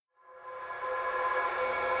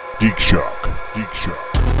Geek Shock. Geek Shock.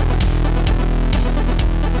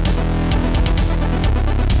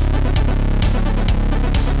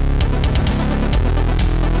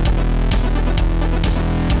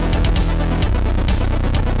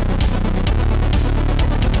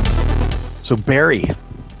 So Barry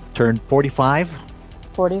turned 45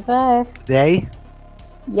 45. today,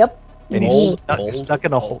 Yep. and he's stuck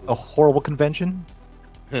in a horrible convention.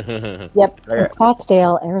 Yep. In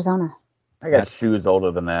Scottsdale, Arizona. I got shoes older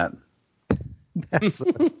than that. That's,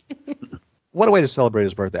 what a way to celebrate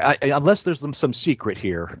his birthday. Unless there's some secret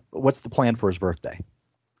here. What's the plan for his birthday?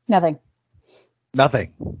 Nothing.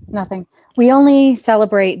 Nothing. We only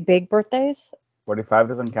celebrate big birthdays. 45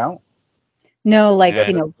 doesn't count? No, like,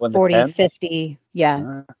 Yeah, when the 40, 10th? 50.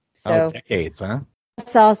 Yeah. Oh, So decades, huh?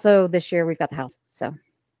 it's also this year we've got the house. So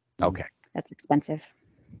Okay. that's expensive.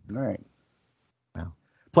 All right.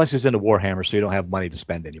 Plus, he's into Warhammer, so you don't have money to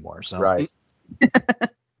spend anymore. So Right.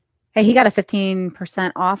 Hey, he got a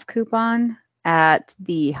 15% off coupon at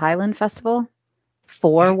the Highland Festival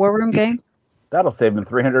for War Room games. That'll save him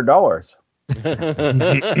 $300.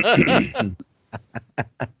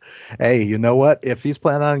 Hey, you know what? If he's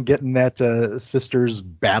planning on getting that Sisters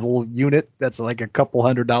Battle unit, that's like a couple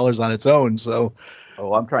 $100 on its own. So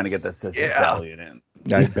Oh, I'm trying to get the Sisters Battalion in.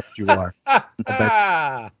 I bet you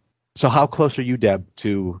are. So how close are you, Deb,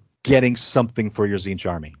 to getting something for your Zinch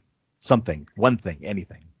army? Something, one thing,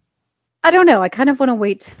 anything. I don't know. I kind of want to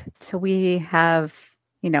wait till we have,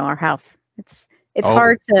 our house. It's Oh.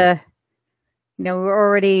 hard to, we're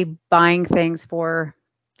already buying things for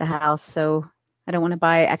the house, so I don't want to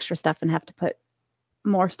buy extra stuff and have to put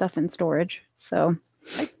more stuff in storage. So,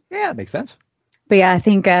 Yeah, that makes sense. but yeah, I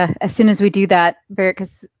think as soon as we do that, Barrett,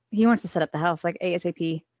 because he wants to set up the house like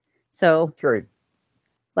ASAP. So, Sure.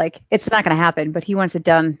 like, it's not going to happen, but he wants it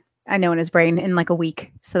done. I know in his brain in like a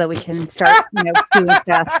week, so that we can start, doing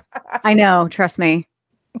stuff. I know, trust me.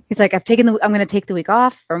 He's like, I'm going to take the week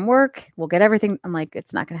off from work. We'll get everything. I'm like,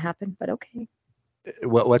 it's not going to happen, but okay.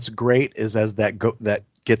 What's great is as that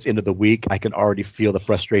gets into the week, I can already feel the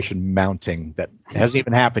frustration mounting. That hasn't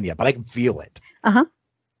even happened yet, but I can feel it. Uh-huh.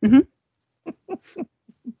 Mhm.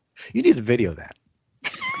 You need to video that.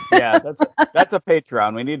 Yeah, that's a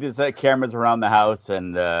Patreon. We need to set cameras around the house,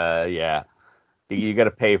 and yeah, you got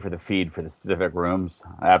to pay for the feed for the specific rooms.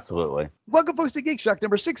 Absolutely. Welcome, folks, to Geek Shock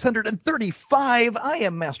number 635. I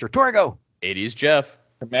am Master Torgo. 80s Jeff.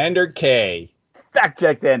 Commander K. Fact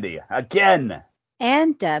checked Andy again.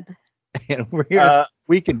 And Deb. And we're here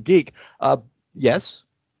Week in Geek. Yes.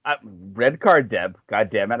 Red card Deb. God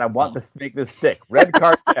damn it. I want to make this stick. Red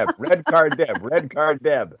card Deb. Red card Deb. Red card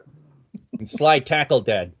Deb. And Slide Tackle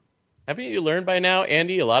Dead. Haven't you learned by now,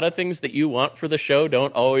 Andy, a lot of things that you want for the show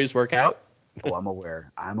don't always work out? Oh, I'm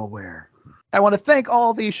aware. I want to thank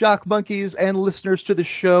all the Shock Monkeys and listeners to the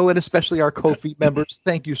show, and especially our Ko-fi members.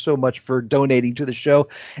 Thank you so much for donating to the show.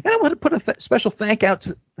 And I want to put a special thank out.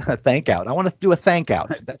 I want to do a thank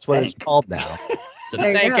out. That's what it's called now. So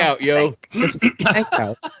There you thank go. out, yo. This is a thank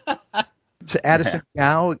out to Addison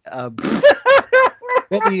Gow.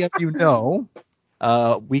 Many of you know,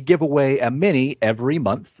 we give away a mini every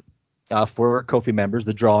month for Ko-fi members.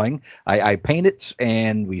 The drawing, I paint it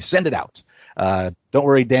and we send it out. Don't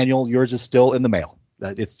worry, Daniel, yours is still in the mail.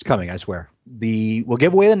 It's coming, I swear. We'll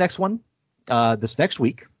give away the next one this next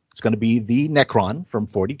week. It's going to be the Necron from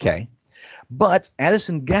 40K. But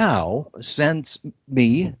Addison Gow sent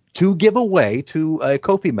me to give away to a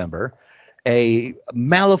Ko-fi member a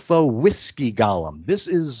Malifaux Whiskey Golem. This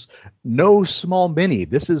is no small mini.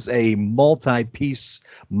 This is a multi-piece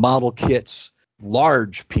model kit,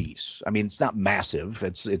 large piece. I mean, it's not massive.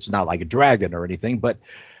 It's not like a dragon or anything, but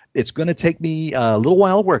it's going to take me a little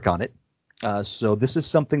while to work on it. So this is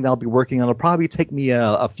something that I'll be working on. It'll probably take me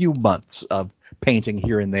a few months of painting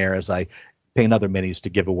here and there as I paint other minis to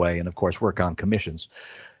give away and, of course, work on commissions.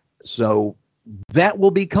 So that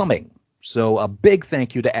will be coming. So a big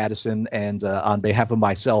thank you to Addison and on behalf of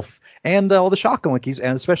myself and all the Shock Monkeys,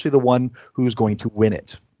 and especially the one who's going to win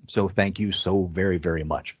it. So thank you so very, very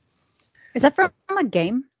much. Is that from a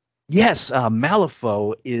game? Yes,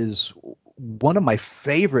 Malifaux is one of my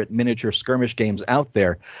favorite miniature skirmish games out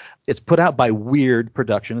there. It's put out by Weird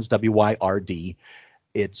Productions, WYRD.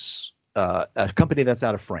 It's a company that's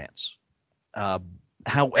out of France.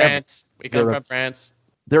 However, France. We come from France.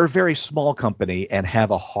 they're a very small company and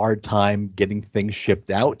have a hard time getting things shipped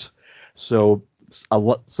out. So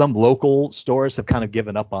some local stores have kind of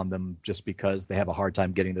given up on them just because they have a hard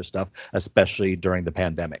time getting their stuff, especially during the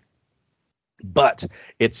pandemic. But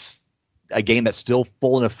it's a game that's still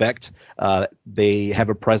full in effect. They have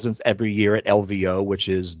a presence every year at LVO, which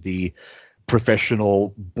is the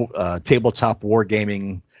professional tabletop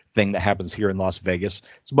wargaming thing that happens here in Las Vegas.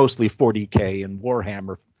 It's mostly 40K and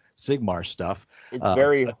Warhammer Sigmar stuff. It's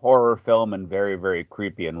very horror film and very, very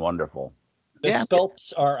creepy and wonderful. The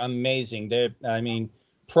sculpts are amazing.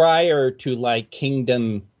 Prior to like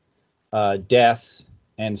Kingdom, Death,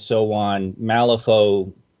 and so on,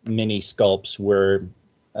 Malifaux mini sculpts were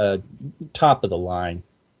top of the line.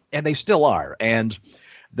 And they still are. And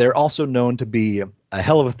they're also known to be a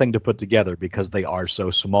hell of a thing to put together because they are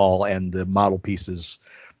so small and the model pieces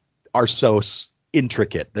are so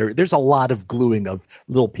intricate. There's a lot of gluing of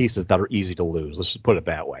little pieces that are easy to lose. Let's just put it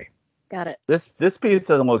that way. Got it. This piece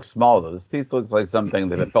doesn't look small, though. This piece looks like something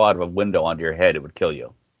that if it fell out of a window onto your head, it would kill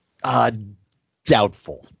you.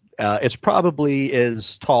 Doubtful. It's probably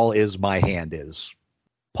as tall as my hand is,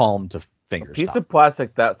 palm to finger. A piece of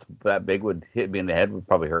plastic that big would hit me in the head, would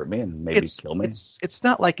probably hurt me and maybe kill me. It's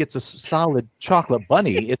not like it's a solid chocolate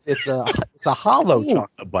bunny. It's a hollow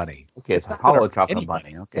chocolate bunny. Okay, it's a hollow chocolate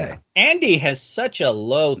bunny. Okay. Yeah. Andy has such a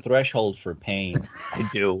low threshold for pain. I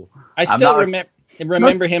do. I still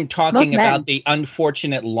remember him talking men. about the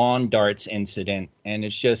unfortunate lawn darts incident, and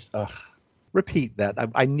it's just Repeat that.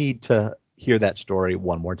 I need to hear that story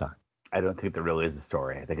one more time. I don't think there really is a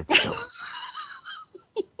story. I think it's a joke.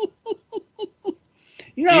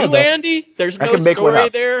 Andy? There's I no can make one story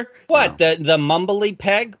up. there. What, the mumbly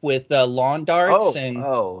peg with the lawn darts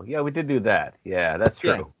yeah, we did do that. Yeah, that's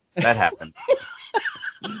true. Yeah. That happened.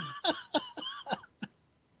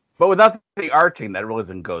 But without the arching, that really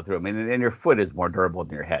doesn't go through. I mean, and your foot is more durable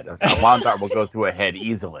than your head. A lawn dart will go through a head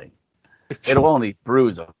easily. It'll only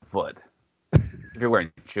bruise a foot if you're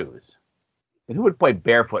wearing shoes. And who would play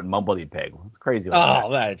barefoot and mumbly peg? It's crazy.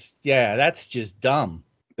 that's just dumb.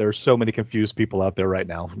 There are so many confused people out there right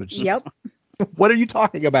now. Yep. What are you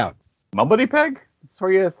talking about? Mumbly peg? It's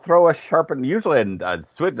where you throw a sharpened, usually a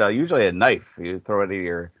knife. You throw it at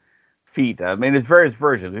your feet. I mean, there's various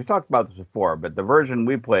versions. We've talked about this before, but the version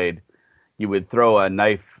we played, you would throw a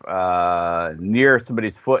knife near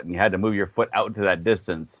somebody's foot, and you had to move your foot out to that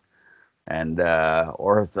distance, and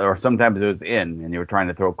or sometimes it was in, and you were trying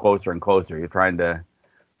to throw closer and closer. You're trying to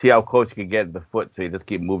see how close you could get to the foot, so you just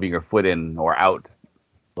keep moving your foot in or out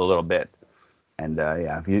a little bit. And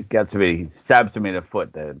if you stabbed somebody in the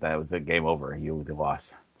foot, that was the game over. You would have lost.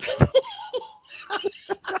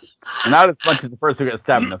 Not as much as the person who got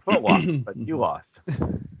stabbed in the foot lost, but you lost.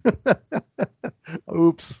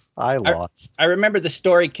 Oops, I lost. I remember the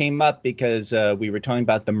story came up because we were talking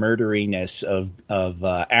about the murderiness of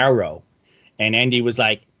Arrow, and Andy was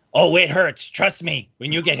like, "Oh, it hurts. Trust me.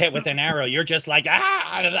 When you get hit with an arrow, you're just like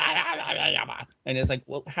ah." And it's like,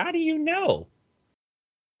 well, how do you know?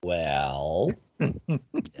 Well,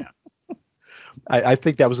 yeah. I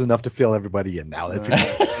think that was enough to fill everybody in now.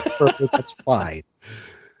 That's fine.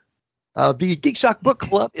 The Geek Shock Book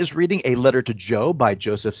Club is reading A Letter to Joe by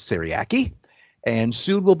Joseph Cyriacki, and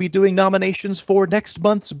soon we'll be doing nominations for next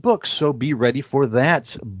month's books, so be ready for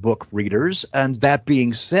that, book readers. And that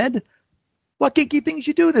being said, what geeky things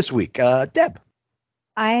you do this week? Deb?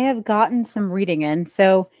 I have gotten some reading in.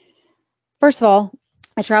 So, first of all,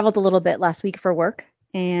 I traveled a little bit last week for work,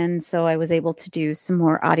 and so I was able to do some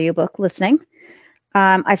more audiobook listening.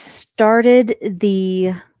 I've started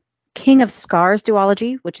the King of Scars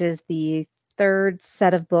duology, which is the third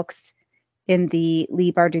set of books in the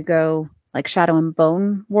Leigh Bardugo Shadow and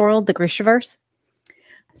Bone world, the Grishaverse.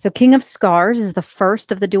 So King of Scars is the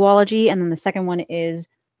first of the duology, and then the second one is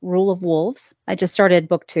Rule of Wolves. I just started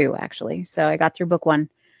book 2, actually, so I got through book 1.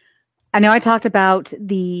 I know I talked about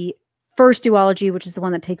the first duology, which is the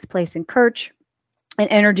one that takes place in Kerch, and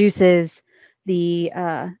introduces the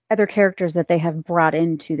other characters that they have brought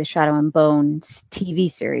into the Shadow and Bone TV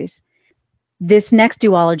series. This next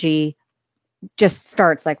duology just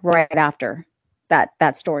starts right after that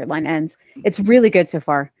storyline ends. It's really good so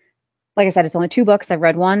far. Like I said, it's only 2 books. I've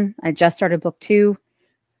read 1. I just started book 2.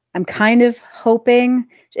 I'm kind of hoping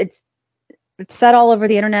it's said all over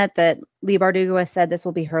the internet that Leigh Bardugo has said this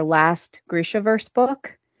will be her last Grishaverse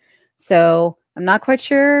book. So I'm not quite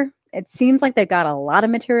sure. It seems like they've got a lot of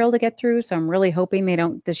material to get through, so I'm really hoping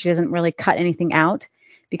that she doesn't really cut anything out,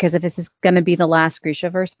 because if this is going to be the last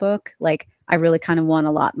Grishaverse book, I really kind of want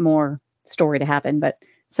a lot more story to happen. But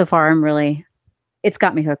so far, it's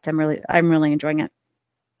got me hooked. I'm really enjoying it.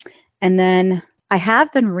 And then I have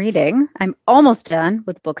been reading. I'm almost done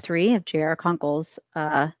with book 3 of J.R. Kunkel's.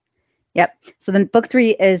 So then book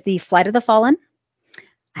 3 is The Flight of the Fallen.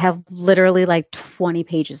 I have literally 20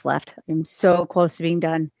 pages left. I'm so close to being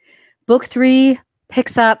done. Book 3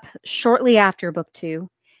 picks up shortly after book 2,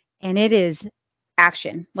 and it is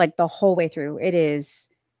action the whole way through. It is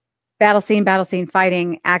battle scene,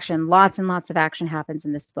 fighting, action. Lots and lots of action happens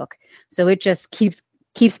in this book. So it just keeps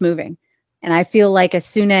keeps moving. And I feel like as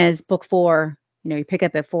soon as book 4, you pick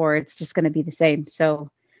up at 4, it's just going to be the same. So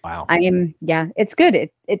Wow. it's good.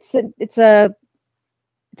 It's a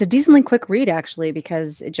decently quick read actually,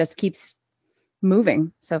 because it just keeps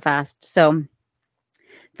moving so fast. So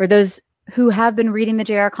for those who have been reading the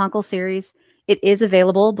J.R. Conkle series, it is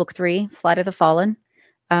available, book 3, Flight of the Fallen.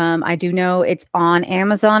 I do know it's on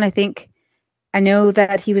Amazon. I know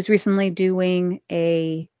that he was recently doing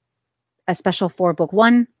a special for book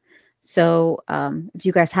 1. So if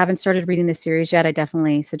you guys haven't started reading the series yet, I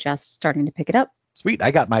definitely suggest starting to pick it up. Sweet.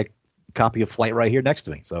 I got my copy of Flight right here next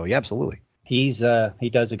to me. So yeah, absolutely. He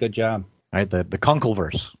does a good job. All right, the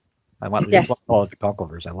Conkleverse. I want Yes. to call it the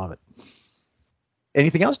Conkleverse. I love it.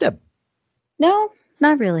 Anything else, Deb? No,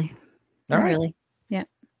 not really. All Not right. really.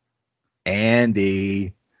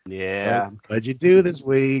 Andy, Yeah. what'd you do this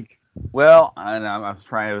week? Well, and I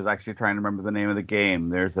was actually trying to remember the name of the game.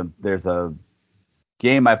 There's a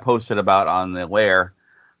game I posted about on the Lair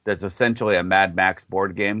that's essentially a Mad Max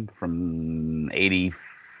board game from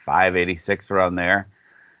 85, 86, around there.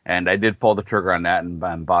 And I did pull the trigger on that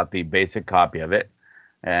and bought the basic copy of it.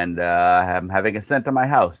 And I'm having it sent to my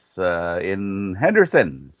house in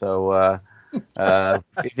Henderson. So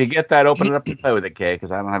if you get that, open it up and play with it, Kay,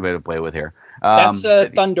 because I don't have it to play with here. That's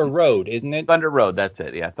Thunder Road, isn't it? Thunder Road, that's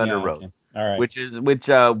it. Yeah, Thunder Yeah, Road. okay. All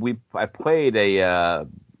right. I played the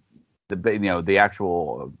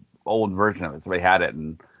actual old version of it. Somebody had it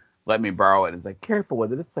and let me borrow it. And it's like, careful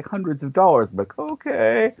with it. It's like hundreds of dollars. I'm like,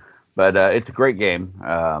 okay. But it's a great game.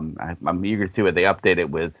 I'm eager to see what they update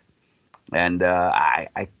it with. And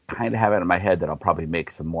I kind of have it in my head that I'll probably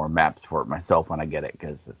make some more maps for it myself when I get it,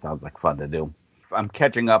 because it sounds like fun to do. I'm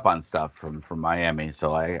catching up on stuff from Miami,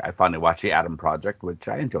 so I finally watched the Adam Project, which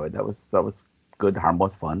I enjoyed. That was good,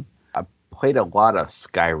 harmless fun. I played a lot of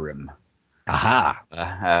Skyrim. Aha.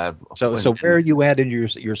 So where are you at in your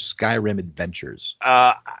Skyrim adventures?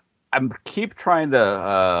 I'm keep trying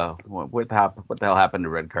to what the hell happened to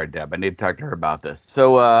Red Card Deb? I need to talk to her about this.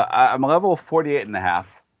 So I'm level 48 and a half.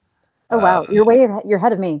 Oh wow, you're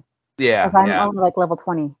ahead of me. Yeah, 'Cause I'm yeah. only like level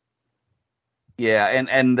 20. Yeah,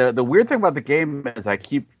 and the weird thing about the game is I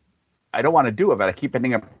don't want to do it, but I keep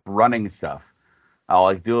ending up running stuff. I'll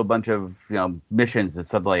like do a bunch of missions and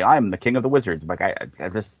suddenly I'm the king of the wizards. I'm like I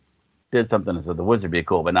just did something so the wizard be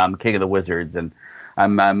cool, but now I'm king of the wizards and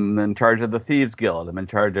I'm in charge of the thieves guild. I'm in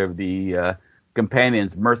charge of the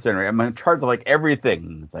companions, mercenary. I'm in charge of like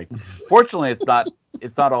everything. It's like fortunately it's not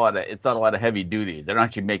a lot of heavy duties. They don't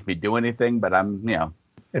actually make me do anything, but I'm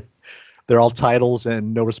They're all titles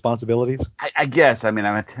and no responsibilities. I guess. I mean,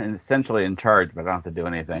 I'm essentially in charge, but I don't have to do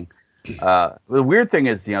anything. The weird thing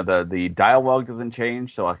is, the dialogue doesn't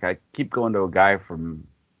change. So like, I keep going to a guy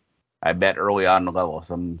I met early on in the level.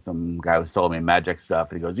 Some guy was selling me magic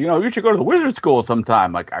stuff, and he goes, you should go to the wizard school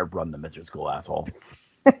sometime. Like, I run the wizard school, asshole.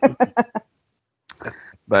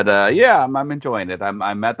 But yeah, I'm enjoying it.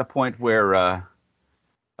 I'm at the point where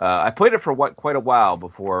I played it for quite a while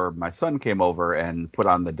before my son came over and put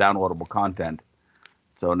on the downloadable content.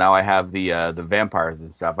 So now I have the vampires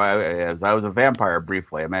and stuff. I was a vampire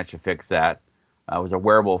briefly. I managed to fix that. I was a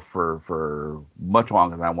werewolf for much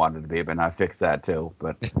longer than I wanted to be, but now I fixed that too.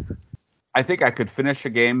 But I think I could finish the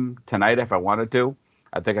game tonight if I wanted to.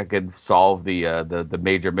 I think I could solve the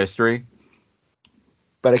major mystery.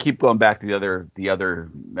 But I keep going back to the other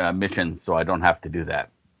missions, so I don't have to do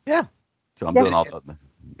that. Yeah. So I'm doing all the.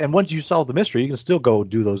 And once you solve the mystery, you can still go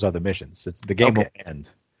do those other missions. The game Okay. won't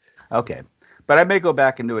end. Okay, but I may go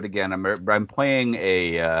back and do it again. I'm playing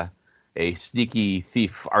a sneaky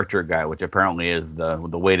thief archer guy, which apparently is the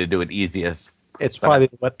way to do it easiest. It's probably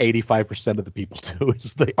what 85% of the people do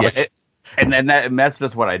is the Yeah, and that's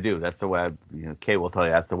just what I do. That's the way Kay will tell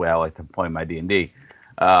you. That's the way I like to play my D&D.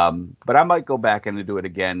 But I might go back and do it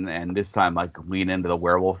again, and this time like lean into the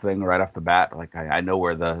werewolf thing right off the bat. Like I know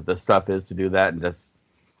where the stuff is to do that, and just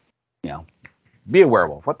be a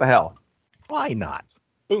werewolf. What the hell? Why not?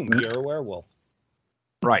 Boom, you're a werewolf.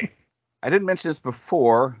 Right. I didn't mention this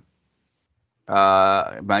before.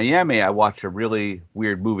 Miami, I watched a really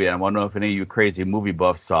weird movie. I don't know if any of you crazy movie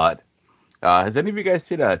buffs saw it. Has any of you guys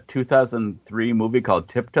seen a 2003 movie called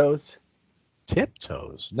Tiptoes?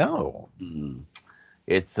 Tiptoes? No.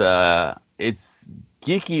 It's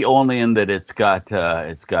geeky only in that it's got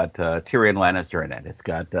Tyrion Lannister in it.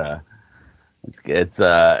 It's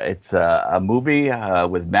a movie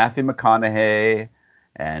with Matthew McConaughey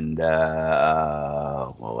and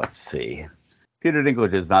well, let's see. Peter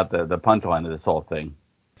Dinklage is not the punchline of this whole thing.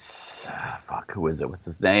 Who is it? What's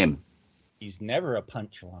his name? He's never a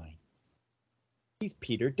punchline. He's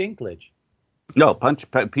Peter Dinklage. No,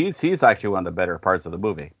 he's actually one of the better parts of the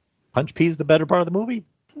movie. Punch P's the better part of the movie?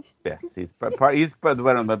 Yes, he's one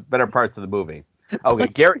of the better parts of the movie. Okay,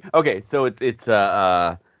 Gary. Okay, so it's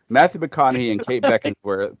Matthew McConaughey and Kate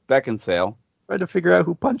Beckinsale. Trying to figure out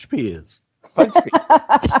who Punch P is. Punch P.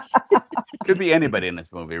 Could be anybody in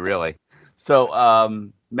this movie, really. So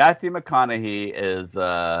Matthew McConaughey is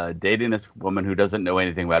dating this woman who doesn't know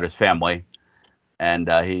anything about his family. And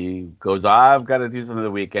he goes, I've got to do something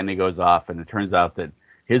the weekend. He goes off, and it turns out that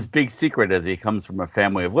his big secret is he comes from a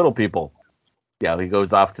family of little people. Yeah, he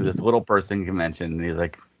goes off to this little person convention, and he's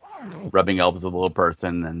like rubbing elbows with a little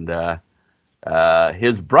person. And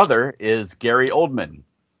his brother is Gary Oldman,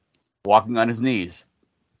 walking on his knees.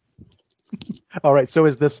 All right, so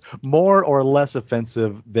is this more or less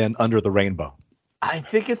offensive than Under the Rainbow? I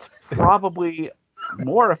think it's probably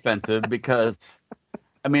more offensive because,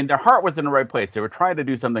 I mean, their heart was in the right place. They were trying to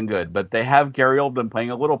do something good, but they have Gary Oldman playing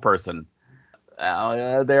a little person.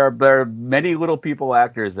 There are many little people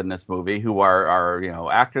actors in this movie who are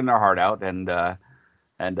acting their heart out and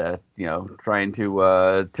trying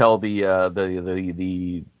to tell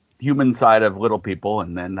the human side of little people,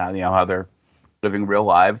 and then how they're living real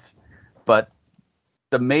lives. But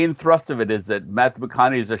the main thrust of it is that Matthew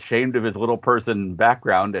McConaughey is ashamed of his little person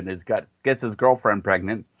background and gets his girlfriend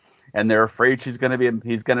pregnant, and they're afraid he's going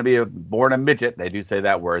to be born a midget. They do say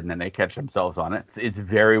that word, and then they catch themselves on it. It's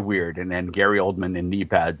very weird. And then Gary Oldman in knee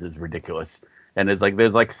pads is ridiculous. And it's like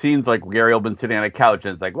there's like scenes like Gary Oldman sitting on a couch,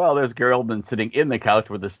 and it's like, well, there's Gary Oldman sitting in the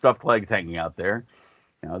couch with his stuffed legs hanging out there.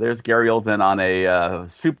 There's Gary Oldman on a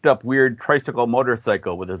souped-up weird tricycle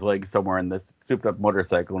motorcycle with his legs somewhere in this souped-up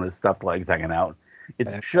motorcycle and his stuffed legs hanging out.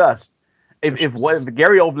 It's just if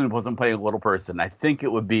Gary Oldman wasn't playing a little person, I think it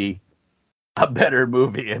would be a better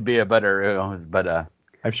movie. It'd be a better, but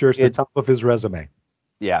I'm sure it's the top of his resume.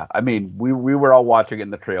 Yeah, I mean, we were all watching it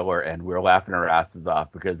in the trailer and we were laughing our asses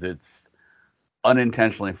off because it's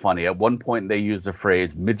unintentionally funny. At one point, they use the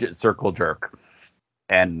phrase "midget circle jerk."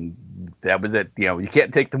 And that was it. You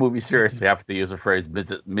can't take the movie seriously after they use the phrase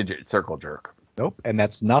midget circle jerk. Nope. And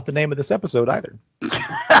that's not the name of this episode either.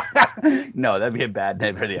 No, that'd be a bad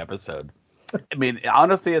name for the episode. I mean,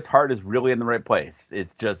 honestly, its heart is really in the right place.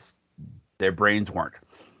 It's just their brains weren't.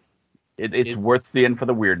 It's worth seeing for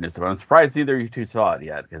the weirdness. I'm surprised either of you two saw it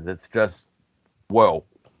yet because it's just, whoa.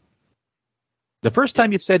 The first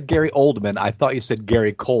time you said Gary Oldman, I thought you said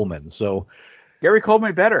Gary Coleman. So Gary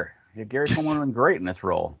Coleman better. Yeah, Gary Coleman would have been great in this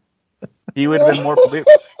role. He would have been more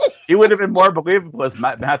believable. He would have been more believable as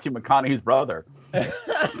Matthew McConaughey's brother.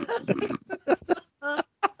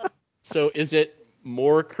 So, is it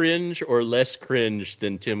more cringe or less cringe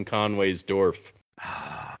than Tim Conway's Dwarf?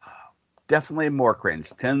 Definitely more cringe.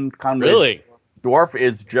 Tim Conway's Really? Dwarf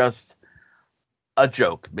is just a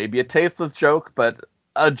joke. Maybe a tasteless joke, but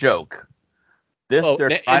a joke. They're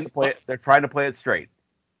trying to play it straight.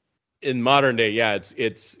 In modern day, yeah,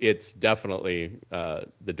 it's definitely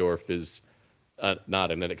the Dwarf is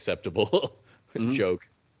not an unacceptable joke.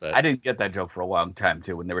 But I didn't get that joke for a long time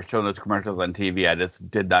too. When they were showing those commercials on TV, I just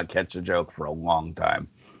did not catch the joke for a long time.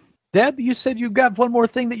 Deb, you said you got one more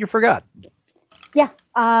thing that you forgot. Yeah.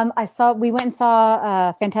 We went and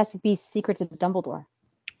saw Fantastic Beasts: Secrets of Dumbledore.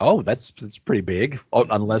 Oh, that's pretty big. Oh,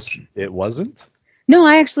 unless it wasn't. No,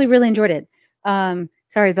 I actually really enjoyed it.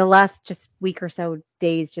 Sorry, the last just week or so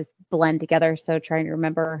days just blend together. So trying to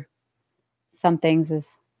remember some things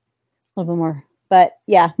is a little bit more. But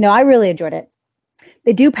yeah, no, I really enjoyed it.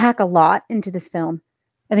 They do pack a lot into this film.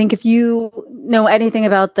 I think if you know anything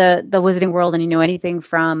about the Wizarding World and you know anything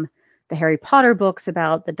from the Harry Potter books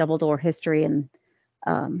about the Dumbledore history and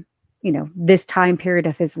this time period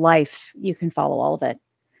of his life, you can follow all of it.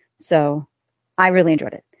 So I really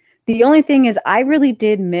enjoyed it. The only thing is I really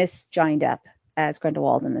did miss Johnny Depp as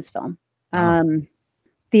Grindelwald in this film.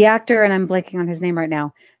 The actor, and I'm blanking on his name right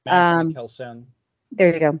now. Mads Mikkelsen.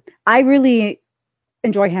 There you go. I really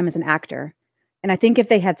enjoy him as an actor. And I think if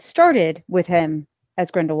they had started with him as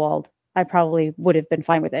Grindelwald, I probably would have been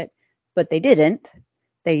fine with it. But they didn't.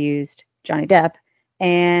 They used Johnny Depp.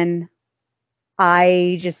 And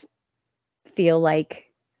I just feel like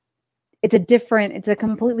it's a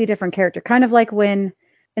completely different character. Kind of like when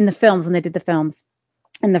they did the films,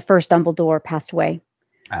 and the first Dumbledore passed away.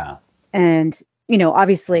 And,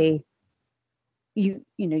 obviously you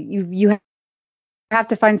have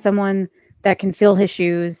to find someone that can fill his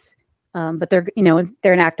shoes. But they're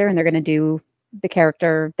an actor and they're going to do the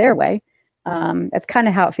character their way. That's kind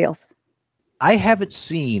of how it feels. I haven't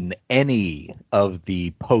seen any of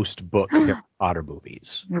the post-book Harry Potter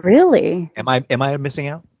movies. Really? Am I missing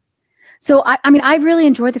out? So I really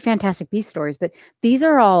enjoyed the Fantastic Beasts stories, but these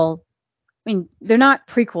are all, they're not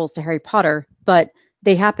prequels to Harry Potter, but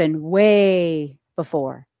they happen way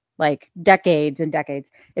before. like decades and decades.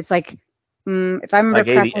 It's like, if I remember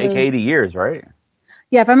like correctly, 80 years, right?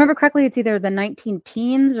 yeah, if I remember correctly, it's either the 19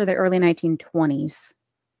 teens or the early 1920s.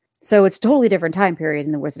 So it's a totally different time period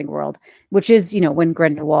in the Wizarding world, which is, when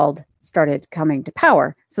Grindelwald started coming to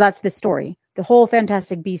power. So that's the story. The whole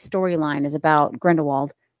Fantastic Beasts storyline is about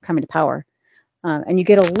Grindelwald coming to power. And you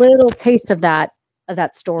get a little taste of that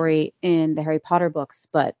story in the Harry Potter books,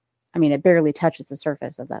 but I mean, it barely touches the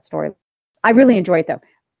surface of that story. I really enjoy it, though.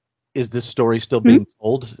 Is this story still being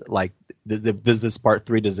told? Like, does this part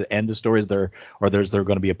 3, does it end the story? Is there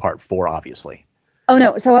going to be a part 4, obviously? Oh,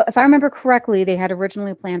 no. So if I remember correctly, they had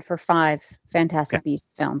originally planned for 5 Fantastic Beasts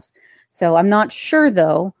films. So I'm not sure,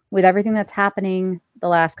 though, with everything that's happening the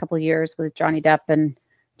last couple of years with Johnny Depp and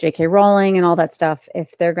J.K. Rowling and all that stuff,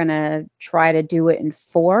 if they're going to try to do it in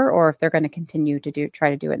 4 or if they're going to continue to try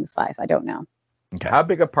to do it in 5. I don't know. Okay. How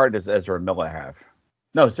big a part does Ezra Miller have?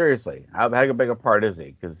 No, seriously. How big a part is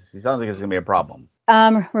he? Because he sounds like it's going to be a problem.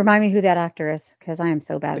 Remind me who that actor is, because I am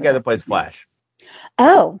so bad. The guy that plays Flash.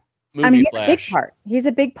 Oh, Movie he's Flash. a big part. He's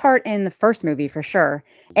a big part in the first movie for sure,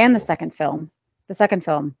 and the second film.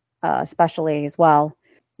 Especially as well.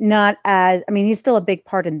 He's still a big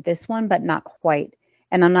part in this one, but not quite.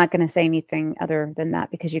 And I'm not going to say anything other than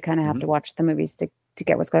that because you kind of have to watch the movies to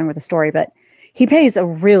get what's going with the story. But he plays a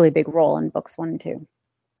really big role in books 1 and 2.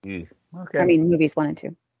 Okay. I mean, movies 1 and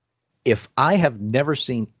 2. If I have never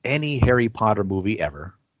seen any Harry Potter movie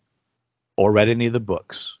ever or read any of the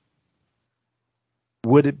books,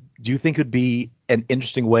 do you think it would be an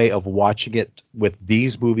interesting way of watching it with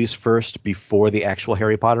these movies first before the actual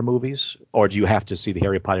Harry Potter movies? Or do you have to see the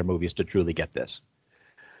Harry Potter movies to truly get this?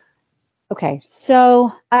 Okay,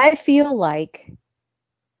 so I feel like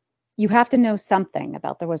you have to know something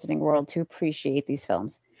about the Wizarding world to appreciate these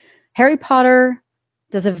films. Harry Potter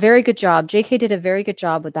does a very good job. J.K. did a very good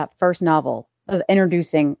job with that first novel of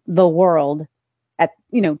introducing the world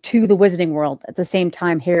to the Wizarding world at the same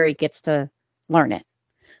time Harry gets to learn it.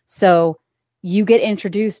 So you get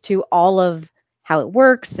introduced to all of how it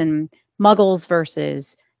works and muggles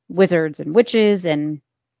versus wizards and witches and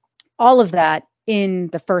all of that in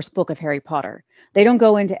the first book of Harry Potter. They don't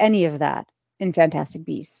go into any of that in Fantastic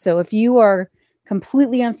Beasts. So if you are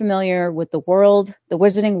completely unfamiliar with the world, the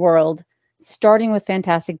Wizarding world, starting with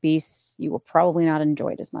Fantastic Beasts, you will probably not enjoy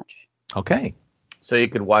it as much. Okay. So you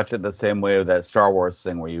could watch it the same way with that Star Wars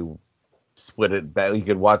thing where you split it back. You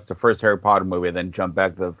could watch the first Harry Potter movie and then jump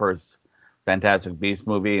back to the first Fantastic Beasts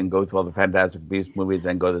movie and go through all the Fantastic Beasts movies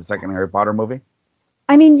and go to the second Harry Potter movie.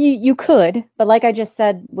 I mean, you could, but like I just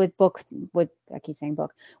said with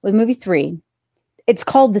movie 3, it's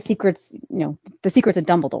called The Secrets, The Secrets of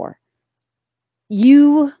Dumbledore.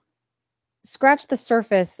 You scratch the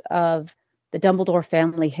surface of the Dumbledore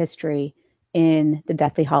family history in the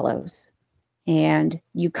Deathly Hallows. And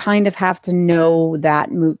you kind of have to know that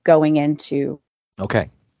going into Okay.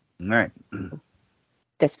 All right.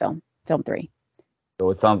 this film 3. So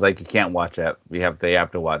it sounds like you can't watch that. They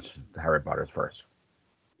have to watch the Harry Potters first.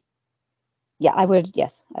 Yeah, I would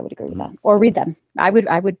agree with that. Or read them. I would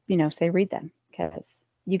say read them because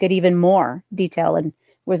you get even more detail and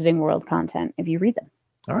Wizarding World content if you read them.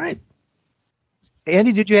 All right.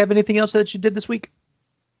 Andy, did you have anything else that you did this week?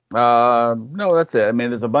 No, that's it. I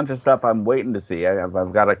mean, there's a bunch of stuff I'm waiting to see.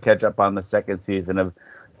 I've got to catch up on the second season of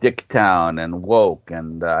Dicktown and Woke,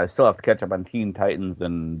 and I still have to catch up on Teen Titans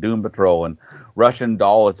and Doom Patrol, and Russian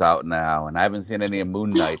Doll is out now, and I haven't seen any of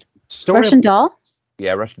Moon Knight. Russian Doll?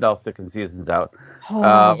 Yeah, Russian Doll's second season's out,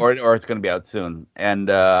 Oh. or it's going to be out soon. And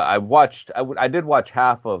I did watch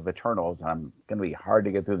half of Eternals, and I'm going to be hard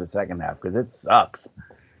to get through the second half because it sucks.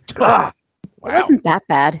 Wow. It wasn't that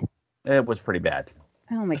bad. It was pretty bad.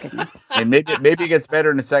 Oh my goodness. And maybe it gets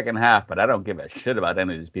better in the second half, but I don't give a shit about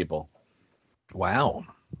any of these people. Wow.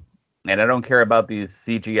 And I don't care about these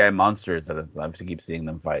CGI monsters that I keep seeing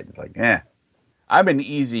them fight. It's like, I'm an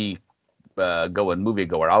easy going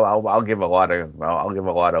moviegoer. I'll give a lot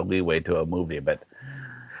of leeway to a movie, but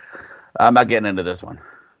I'm not getting into this one.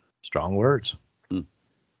 Strong words.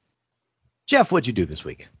 Jeff, what'd you do this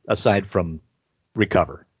week aside from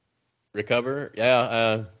recover?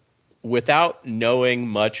 Yeah. Without knowing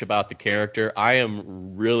much about the character, I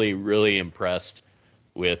am really, really impressed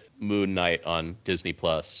with Moon Knight on Disney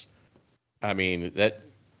Plus. I mean, that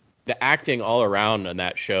the acting all around on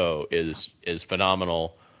that show is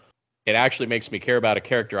phenomenal. It actually makes me care about a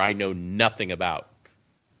character I know nothing about.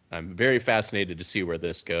 I'm very fascinated to see where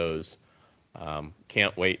this goes.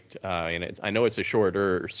 Can't wait. And I know it's a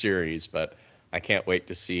shorter series, but I can't wait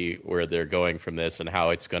to see where they're going from this and how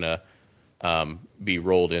it's going to be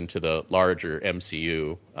rolled into the larger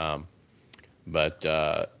MCU. But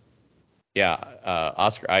Yeah,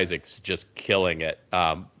 Oscar Isaac's just killing it.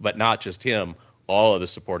 But not just him. All of the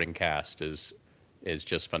supporting cast is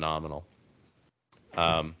just phenomenal.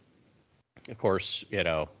 Of course,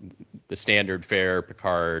 the standard fare,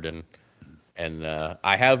 Picard, and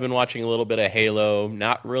I have been watching a little bit of Halo.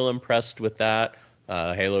 Not real impressed with that.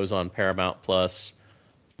 Halo's on Paramount Plus.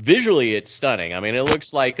 Visually, it's stunning. I mean, it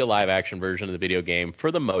looks like a live-action version of the video game for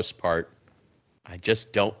the most part. I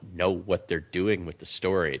just don't know what they're doing with the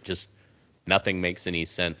story. Nothing makes any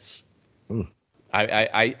sense.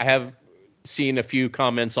 I have seen a few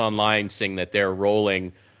comments online saying that they're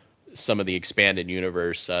rolling some of the expanded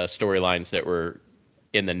universe storylines that were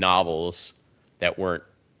in the novels that weren't,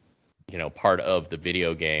 part of the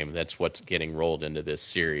video game. That's what's getting rolled into this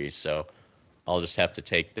series. So I'll just have to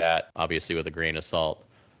take that, obviously, with a grain of salt.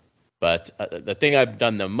 But the thing I've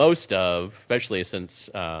done the most of, especially since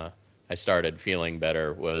I started feeling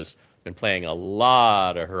better, was been playing a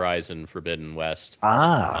lot of Horizon Forbidden West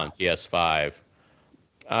on PS5.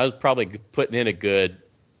 I was probably putting in a good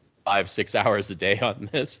 5-6 hours a day on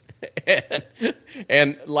this.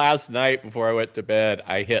 and last night before I went to bed,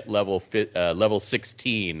 I hit level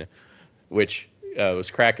 16, which was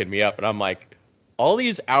cracking me up. And I'm like, all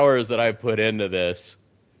these hours that I've put into this,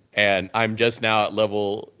 and I'm just now at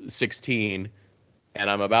level 16, and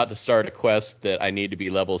I'm about to start a quest that I need to be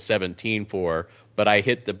level 17 for, but I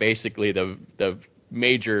hit the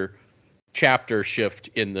major chapter shift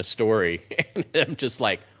in the story. And I'm just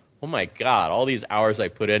like, oh my God, all these hours I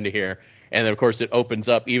put into here. And then, of course, it opens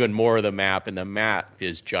up even more of the map, and the map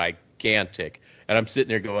is gigantic. And I'm sitting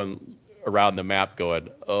there going around the map going,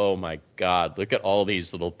 oh my God, look at all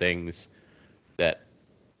these little things that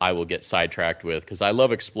I will get sidetracked with, because I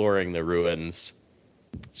love exploring the ruins,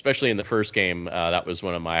 especially in the first game. That was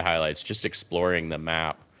one of my highlights, just exploring the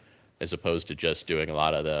map as opposed to just doing a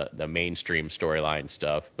lot of the mainstream storyline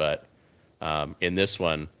stuff. But in this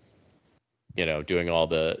one, doing all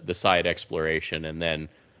the side exploration, and then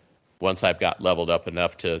once I've got leveled up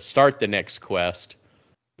enough to start the next quest.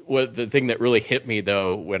 The thing that really hit me,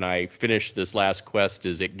 though, when I finished this last quest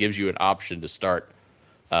is it gives you an option to start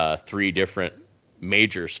 3 different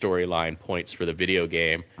major storyline points for the video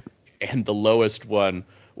game. And the lowest one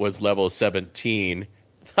was level 17.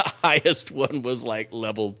 The highest one was like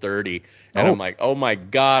level 30. And I'm like, oh my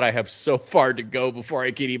God, I have so far to go before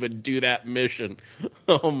I can even do that mission.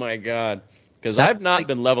 Oh my God. Because I've not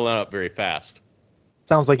been leveling up very fast.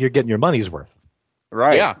 Sounds like you're getting your money's worth.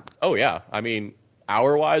 Right. Yeah. Oh yeah. I mean,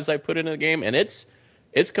 hour-wise I put into the game, and it's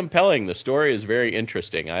compelling. The story is very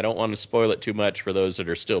interesting. I don't want to spoil it too much for those that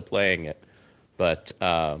are still playing it. But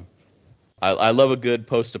I love a good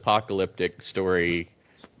post-apocalyptic story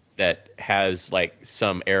that has like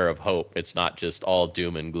some air of hope. It's not just all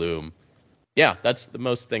doom and gloom. Yeah, that's the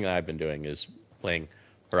most thing that I've been doing is playing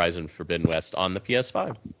Horizon Forbidden West on the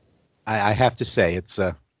PS5. I have to say, it's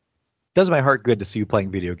does my heart good to see you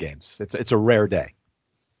playing video games. It's a rare day.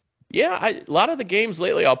 Yeah, a lot of the games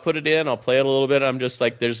lately, I'll put it in, I'll play it a little bit. I'm just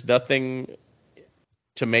like, there's nothing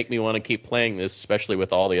to make me want to keep playing this, especially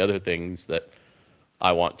with all the other things that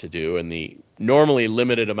I want to do and the normally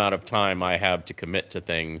limited amount of time I have to commit to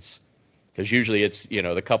things. Because usually it's,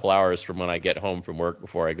 the couple hours from when I get home from work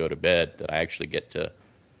before I go to bed that I actually get to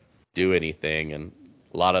do anything. And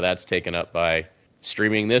a lot of that's taken up by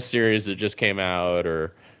streaming this series that just came out,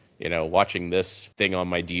 or, watching this thing on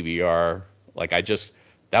my DVR. Like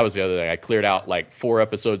that was the other thing. I cleared out like 4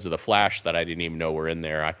 episodes of The Flash that I didn't even know were in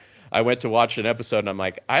there. I went to watch an episode and I'm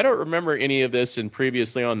like, I don't remember any of this in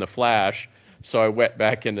previously on The Flash. So I went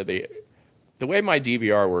back into the way my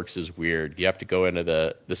DVR works is weird. You have to go into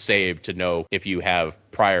the save to know if you have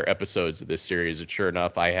prior episodes of this series. And sure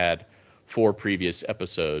enough, I had 4 previous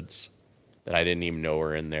episodes that I didn't even know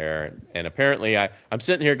were in there. And apparently I'm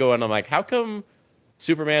sitting here going, I'm like, how come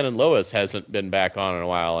Superman and Lois hasn't been back on in a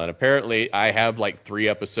while? And apparently I have like 3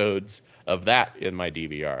 episodes of that in my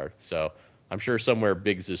DVR. So I'm sure somewhere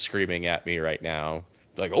Biggs is screaming at me right now.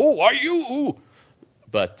 Like, oh, why you?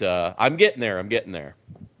 But I'm getting there.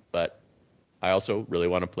 But I also really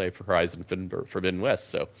want to play for Horizon Forbidden West.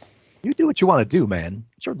 So you do what you want to do, man.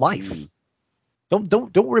 It's your life.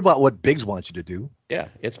 Don't worry about what Biggs wants you to do. Yeah,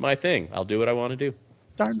 it's my thing. I'll do what I want to do.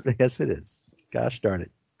 Darn it. Yes, it is. Gosh darn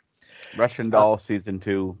it. Russian Doll Season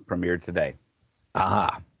 2 premiered today.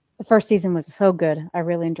 Ah. The first season was so good. I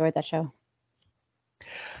really enjoyed that show.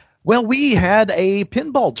 Well, we had a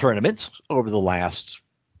pinball tournament over the last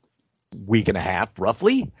week and a half,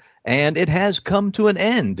 roughly, and it has come to an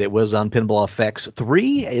end. It was on Pinball FX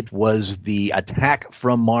 3. It was the Attack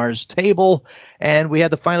from Mars table, and we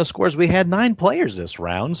had the final scores. We had 9 players this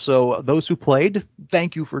round, so those who played,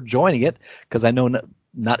 thank you for joining it, because I know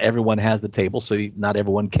not everyone has the table, so not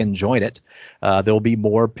everyone can join it. There'll be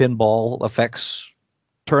more pinball effects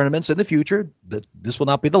tournaments in the future. This will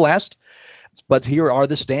not be the last. But here are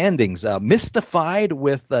the standings. Mystified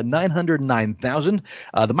with 909,000.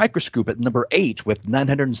 The Microscoop at number 8 with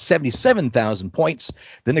 977,000 points.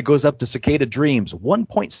 Then it goes up to Cicada Dreams,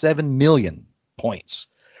 1.7 million points.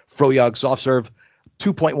 Froyog Softserve,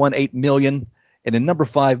 2.18 million. And in number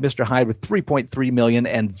 5, Mr. Hyde with 3.3 million.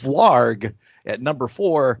 And Vlarg at number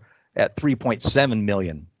 4 at 3.7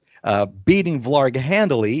 million. Beating Vlarg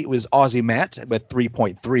handily was Aussie Matt with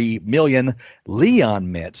 3.3 million.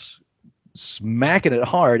 Leon Mitt smacking it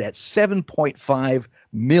hard at 7.5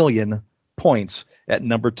 million points at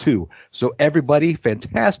number 2. So everybody,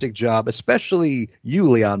 fantastic job, especially you,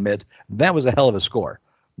 Leon Mitt. That was a hell of a score.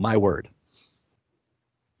 My word.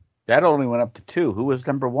 That only went up to 2. Who was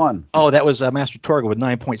number 1? Oh, that was Master Torgo with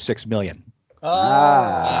 9.6 million.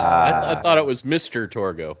 I thought it was Mr.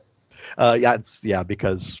 Torgo. Yeah,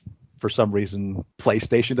 because for some reason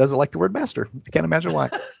PlayStation doesn't like the word master. I can't imagine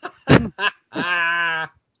why.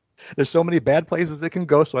 There's so many bad places it can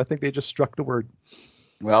go, so I think they just struck the word.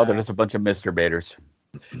 Well, they're just a bunch of Mr. Baiters.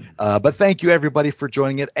 But thank you, everybody, for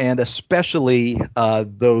joining it, and especially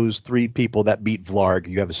those 3 people that beat Vlarg.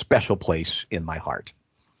 You have a special place in my heart.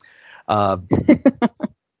 Some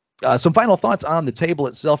final thoughts on the table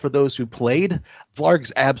itself for those who played.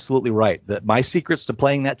 Vlarg's absolutely right. That my secrets to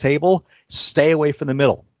playing that table, stay away from the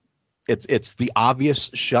middle. It's the obvious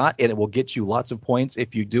shot, and it will get you lots of points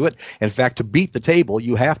if you do it. In fact, to beat the table,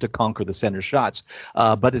 you have to conquer the center shots.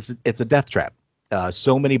 But it's a death trap.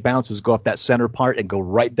 So many bounces go up that center part and go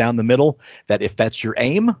right down the middle that if that's your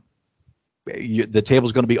aim, the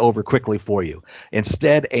table's going to be over quickly for you.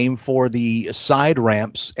 Instead, aim for the side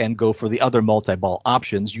ramps and go for the other multi-ball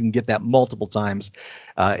options. You can get that multiple times.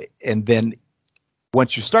 And then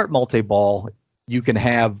once you start multi-ball, you can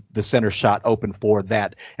have the center shot open for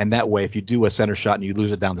that. And that way, if you do a center shot and you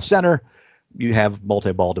lose it down the center, you have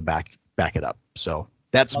multi-ball to back it up. So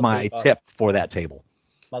that's my tip for that table.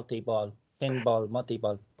 Multi-ball, pinball,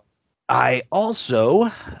 multi-ball. I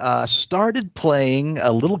also started playing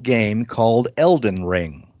a little game called Elden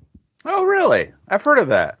Ring. Oh, really? I've heard of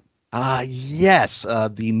that. Yes,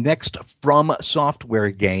 the next From Software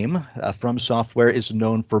game. From Software is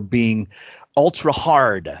known for being ultra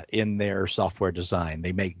hard in their software design.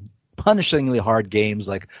 They make punishingly hard games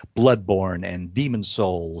like Bloodborne and Demon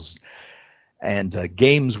Souls, and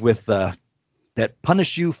games with that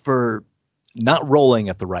punish you for not rolling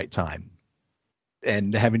at the right time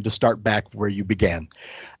and having to start back where you began.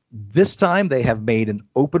 This time they have made an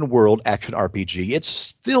open world action RPG. It's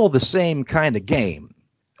still the same kind of game,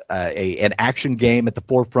 an action game at the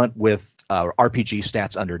forefront with RPG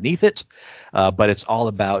stats underneath it, but it's all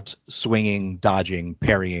about swinging, dodging,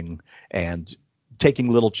 parrying, and taking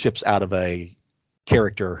little chips out of a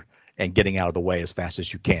character and getting out of the way as fast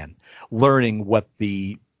as you can, learning what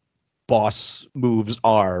the boss moves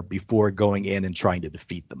are before going in and trying to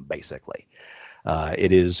defeat them, basically.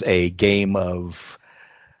 It is a game of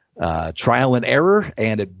trial and error,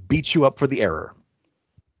 and it beats you up for the error.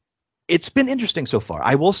 It's been interesting so far.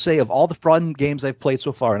 I will say, of all the fun games I've played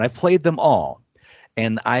so far, and I've played them all,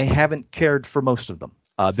 and I haven't cared for most of them.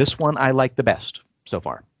 This one I like the best so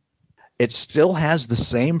far. It still has the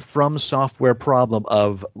same From Software problem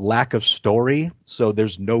of lack of story, so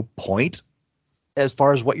there's no point as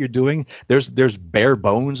far as what you're doing. There's bare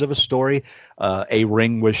bones of a story. A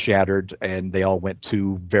ring was shattered, and they all went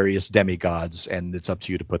to various demigods, and it's up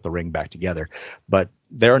to you to put the ring back together. But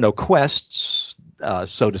there are no quests,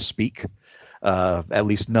 so to speak, at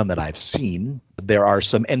least none that I've seen. There are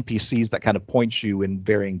some NPCs that kind of point you in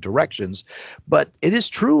varying directions, but it is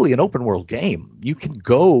truly an open world game. You can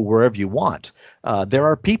go wherever you want. There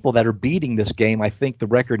are people that are beating this game. I think the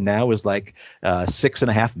record now is like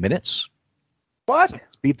 6.5 minutes. What?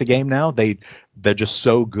 Beat the game now. They're just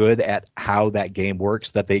so good at how that game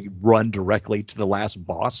works that they run directly to the last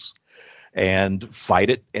boss and fight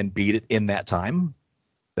it and beat it in that time.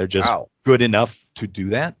 They're just good enough to do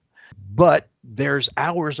that. But there's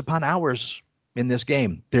hours upon hours in this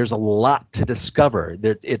game. There's a lot to discover.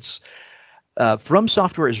 From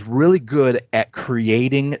Software is really good at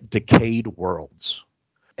creating decayed worlds.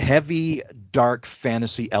 Heavy, dark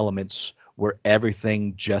fantasy elements where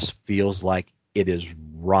everything just feels like it is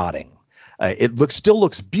rotting. It still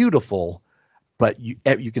looks beautiful, but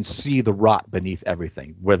you can see the rot beneath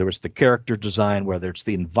everything, whether it's the character design, whether it's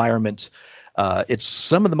the environment. It's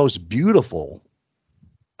some of the most beautiful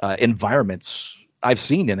environments I've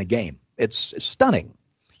seen in a game. It's stunning,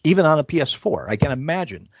 even on a PS4. I can't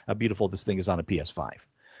imagine how beautiful this thing is on a PS5.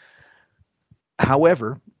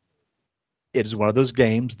 However, it is one of those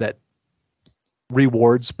games that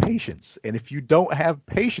rewards patience. And if you don't have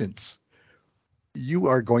patience, you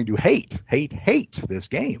are going to hate this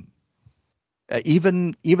game.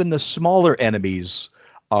 Even the smaller enemies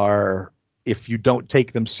are, if you don't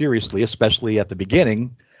take them seriously, especially at the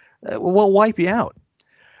beginning, will wipe you out.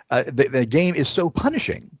 The game is so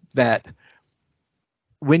punishing that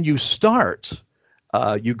when you start,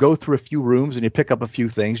 you go through a few rooms and you pick up a few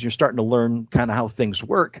things. You're starting to learn kind of how things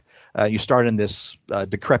work. You start in this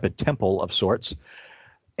decrepit temple of sorts.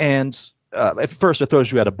 And at first it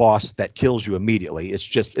throws you at a boss that kills you immediately.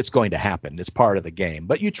 It's going to happen. It's part of the game.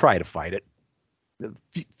 But you try to fight it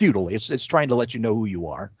futilely. It's trying to let you know who you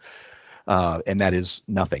are. And that is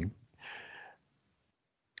nothing.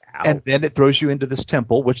 Ow. And then it throws you into this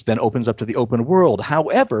temple, which then opens up to the open world.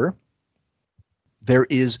 However, there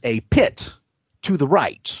is a pit to the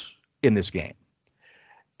right in this game.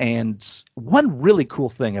 And one really cool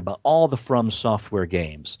thing about all the From Software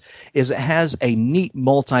games is it has a neat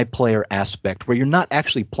multiplayer aspect where you're not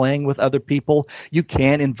actually playing with other people. You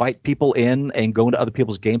can invite people in and go into other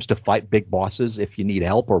people's games to fight big bosses if you need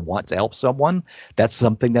help or want to help someone. That's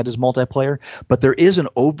something that is multiplayer. But there is an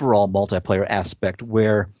overall multiplayer aspect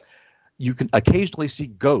where you can occasionally see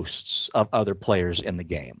ghosts of other players in the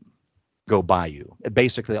game go by you.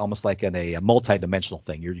 Basically, almost like in a multi-dimensional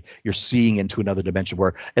thing. You're seeing into another dimension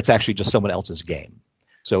where it's actually just someone else's game.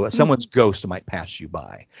 So someone's ghost might pass you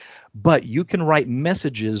by. But you can write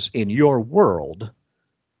messages in your world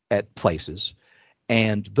at places,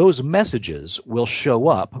 and those messages will show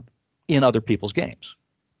up in other people's games.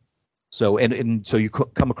 So and so you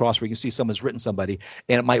come across where you can see someone's written somebody,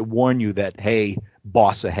 and it might warn you that, hey,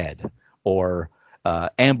 boss ahead, or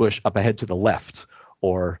ambush up ahead to the left,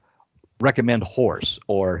 or recommend horse,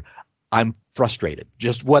 or I'm frustrated,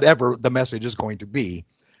 just whatever the message is going to be.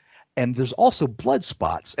 And there's also blood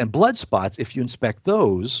spots, and blood spots, if you inspect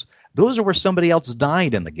those are where somebody else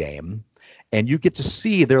died in the game, and you get to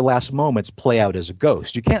see their last moments play out as a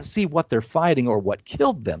ghost. You can't see what they're fighting or what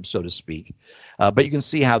killed them, so to speak, but you can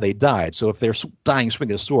see how they died. So if they're dying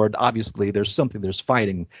swinging a sword, obviously there's something there's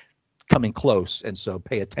fighting coming close, and so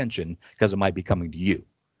pay attention because it might be coming to you.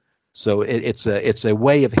 So it's a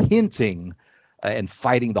way of hinting and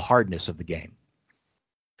fighting the hardness of the game.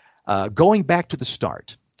 Going back to the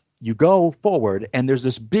start, you go forward, and there's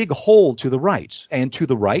this big hole to the right. And to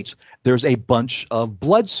the right, there's a bunch of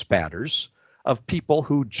blood spatters of people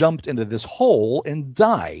who jumped into this hole and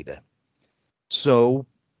died. So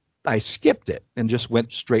I skipped it and just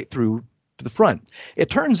went straight through to the front. It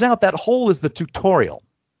turns out that hole is the tutorial.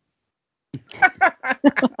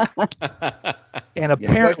 And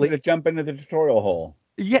apparently to jump into the tutorial hole.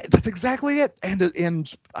 Yeah, that's exactly it.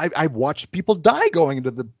 And I watched people die going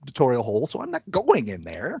into the tutorial hole, so I'm not going in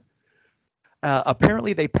there.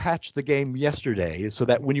 Apparently they patched the game yesterday so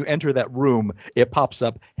that when you enter that room, it pops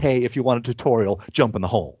up, hey, if you want a tutorial, jump in the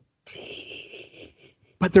hole.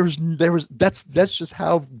 But that's just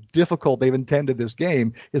how difficult they've intended this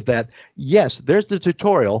game, is that, yes, there's the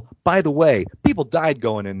tutorial. By the way, people died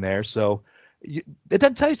going in there, so it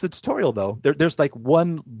doesn't tell you the tutorial, though. There's like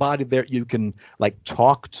one body there you can like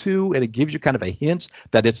talk to, and it gives you kind of a hint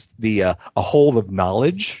that it's a hole of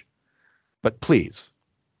knowledge. But please,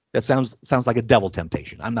 that sounds like a devil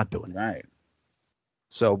temptation. I'm not doing it. Right.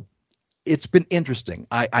 So it's been interesting.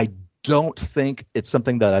 I don't think it's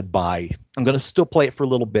something that I'd buy. I'm going to still play it for a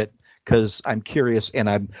little bit because I'm curious, and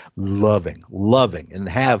I'm loving, and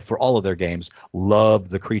have for all of their games, love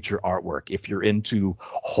the creature artwork. If you're into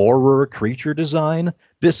horror creature design,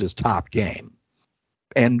 this is top game.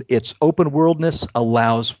 And its open worldness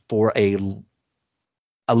allows for a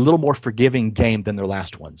little more forgiving game than their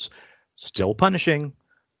last ones. Still punishing,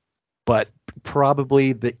 but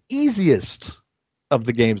probably the easiest of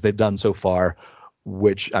the games they've done so far,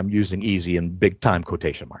 which I'm using easy in big time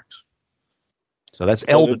quotation marks. So that's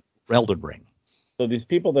Elden Ring. So these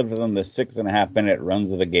people that have done the 6.5 minute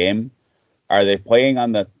runs of the game, are they playing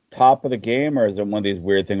on the top of the game, or is it one of these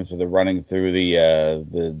weird things where they're running through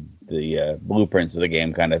the blueprints of the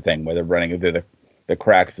game kind of thing, where they're running through the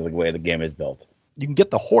cracks of the way the game is built? You can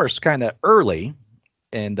get the horse kind of early,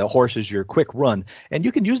 and the horse is your quick run, and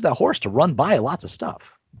you can use that horse to run by lots of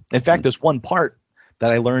stuff. In fact, there's one part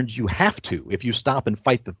that I learned you have to. If you stop and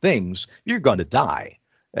fight the things, you're going to die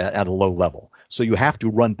at a low level. So you have to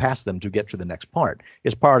run past them to get to the next part.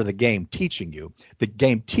 It's part of the game teaching you. The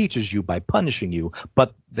game teaches you by punishing you,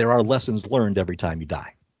 but there are lessons learned every time you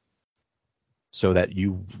die, so that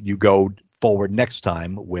you go forward next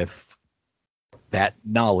time with that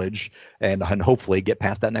knowledge and hopefully get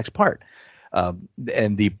past that next part.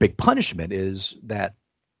 And the big punishment is that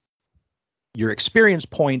your experience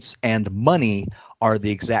points and money are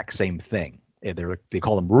the exact same thing. They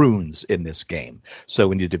call them runes in this game. So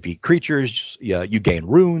when you defeat creatures, you gain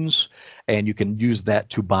runes, and you can use that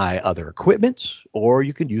to buy other equipment, or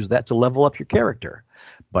you can use that to level up your character.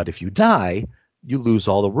 But if you die, you lose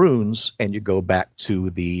all the runes, and you go back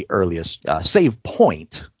to the earliest save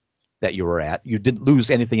point that you were at. You didn't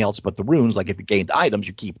lose anything else but the runes. Like if you gained items,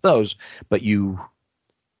 you keep those, but you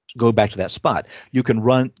go back to that spot. You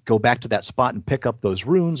can go back to that spot and pick up those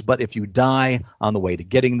runes, but if you die on the way to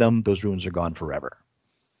getting them, those runes are gone forever.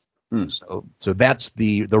 So that's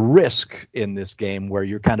the risk in this game, where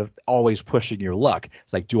you're kind of always pushing your luck.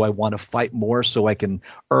 It's like, do I want to fight more so I can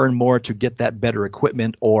earn more to get that better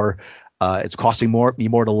equipment, or it's costing me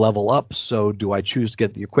more to level up, so do I choose to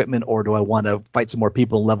get the equipment, or do I want to fight some more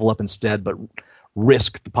people and level up instead, but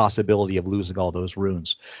risk the possibility of losing all those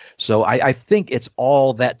runes? So I think it's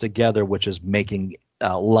all that together which is making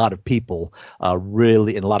a lot of people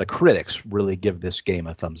really, and a lot of critics really, give this game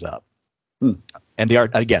a thumbs up. And the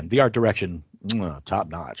art direction, top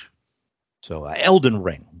notch. So Elden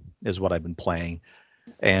Ring is what I've been playing.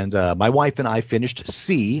 And my wife and I finished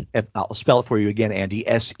C. I'll spell it for you again, Andy,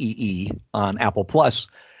 SEE, on Apple Plus.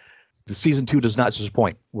 The season 2 does not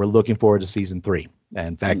disappoint. We're looking forward to season 3. And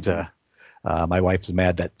in fact, my wife's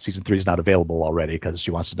mad that season 3 is not available already because she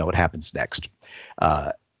wants to know what happens next.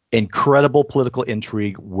 Incredible political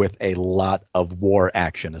intrigue with a lot of war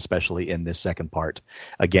action, especially in this second part.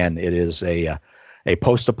 Again, it is a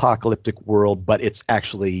post-apocalyptic world, but it's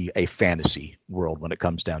actually a fantasy world when it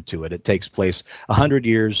comes down to it. It takes place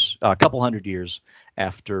a couple hundred years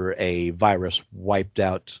after a virus wiped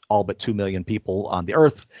out all but 2 million people on the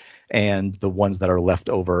Earth, and the ones that are left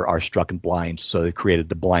over are struck blind, so they created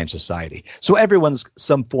the Blind Society. So everyone's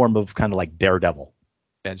some form of kind of like Daredevil,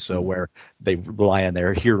 and so where they rely on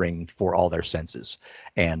their hearing for all their senses,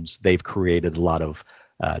 and they've created a lot of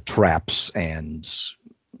traps, and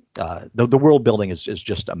the world building is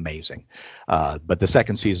just amazing. But the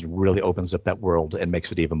second season really opens up that world and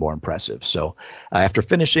makes it even more impressive. So after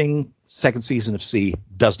finishing second season of C,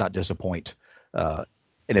 does not disappoint.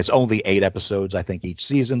 And it's only 8 episodes, I think, each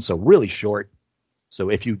season, so really short. So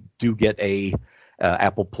if you do get a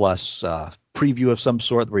Apple Plus preview of some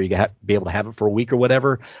sort where you be able to have it for a week or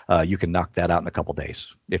whatever, you can knock that out in a couple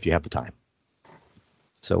days if you have the time.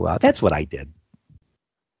 So that's what I did.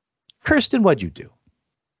 Kirsten, what'd you do?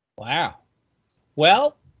 Wow.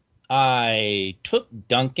 Well, I took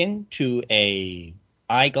Duncan to a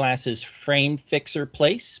eyeglasses frame fixer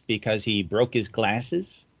place because he broke his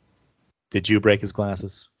glasses. Did you break his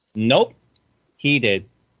glasses? Nope, he did.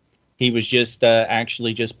 He was just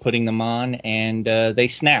actually just putting them on, and they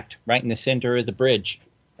snapped right in the center of the bridge.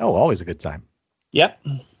 Oh, always a good time. Yep.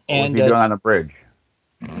 What And was he doing on the bridge?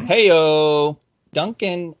 Heyo,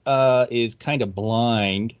 Duncan is kind of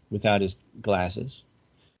blind without his glasses.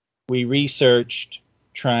 We researched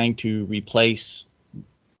trying to replace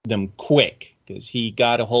them quick because he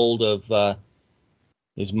got a hold of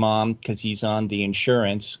his mom because he's on the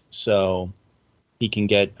insurance, so he can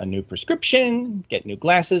get a new prescription, get new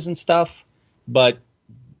glasses and stuff. But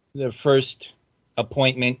the first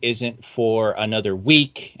appointment isn't for another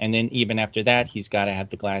week, and then even after that, he's got to have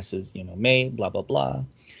the glasses, made. Blah blah blah.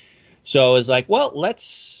 So I was like, well,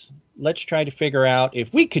 let's try to figure out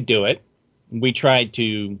if we could do it. We tried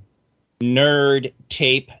to nerd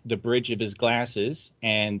tape the bridge of his glasses,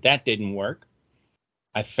 and that didn't work.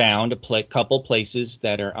 I found a couple places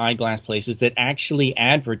that are eyeglass places that actually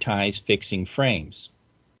advertise fixing frames.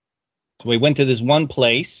 So we went to this one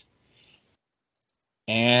place,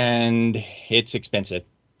 and it's expensive.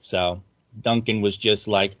 So Duncan was just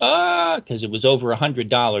like, because it was over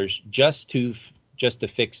 $100 just to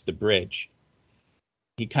fix the bridge.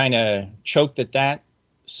 He kind of choked at that.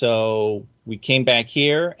 So we came back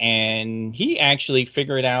here, and he actually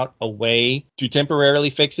figured out a way to temporarily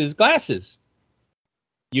fix his glasses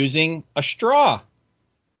using a straw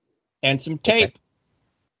and some tape. Okay.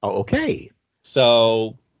 Oh, okay.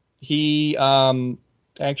 So he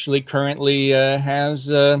actually currently has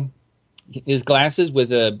his glasses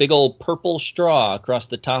with a big old purple straw across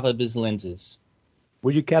the top of his lenses.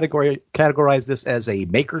 Would you categorize this as a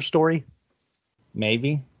maker story?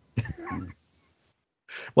 Maybe.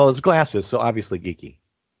 Well, it's glasses, so obviously geeky.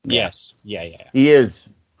 Yes. Yeah. He is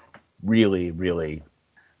really, really.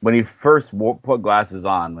 When he first put glasses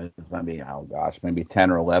on, it was maybe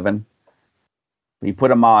 10 or 11. He put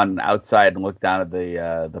them on outside and looked down at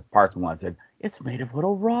the parking lot and said, "It's made of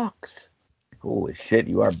little rocks." Holy shit,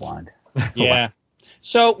 you are blind. Yeah.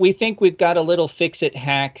 So we think we've got a little fix-it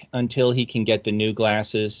hack until he can get the new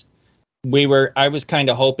glasses. I was kind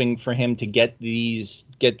of hoping for him to get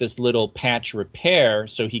this little patch repair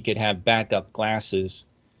so he could have backup glasses,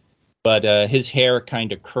 but his hair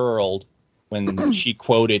kind of curled when she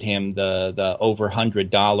quoted him the over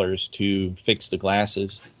 $100 to fix the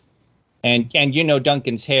glasses. And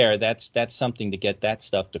Duncan's hair, that's something to get that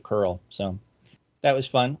stuff to curl. So that was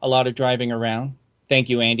fun. A lot of driving around. Thank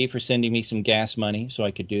you, Andy, for sending me some gas money so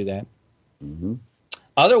I could do that. Mm-hmm.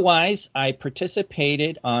 Otherwise, I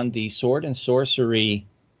participated on the Sword and Sorcery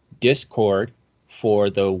Discord for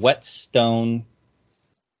the Whetstone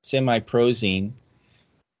Semi-Prozine,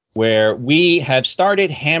 where we have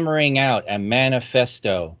started hammering out a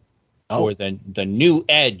manifesto for the new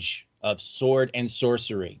edge of Sword and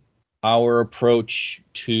Sorcery. Our approach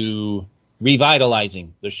to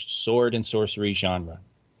revitalizing the Sword and Sorcery genre.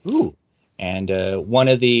 Ooh. And one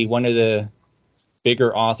of the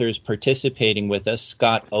bigger authors participating with us,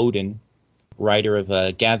 Scott Oden, writer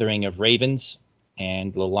of Gathering of Ravens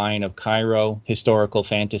and The Lion of Cairo, historical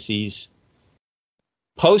fantasies,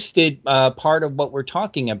 posted part of what we're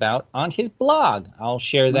talking about on his blog. I'll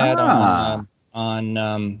share that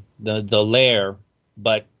on the Lair,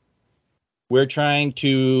 but we're trying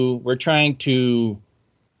to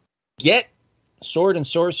get Sword and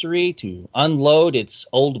Sorcery to unload its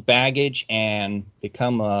old baggage and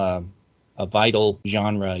become a vital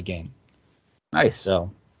genre again. Nice.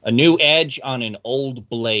 So a new edge on an old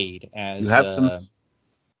blade. As you have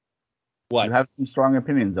what? You have some strong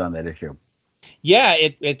opinions on that issue. Yeah,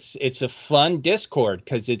 it's a fun Discord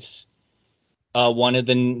because it's one of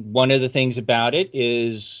the things about it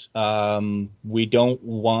is we don't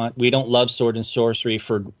love Sword and Sorcery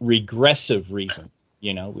for regressive reasons.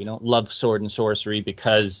 We don't love Sword and Sorcery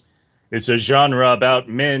because it's a genre about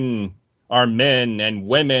men are men and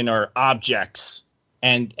women are objects.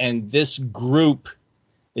 And this group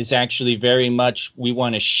is actually very much, we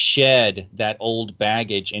want to shed that old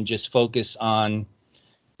baggage and just focus on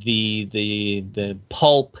the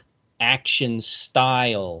pulp action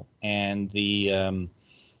style and the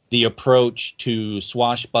approach to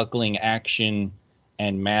swashbuckling action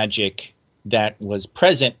and magic that was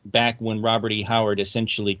present back when Robert E. Howard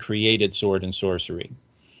essentially created Sword and Sorcery.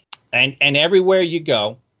 And everywhere you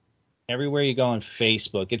go on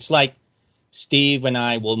Facebook, it's like Steve and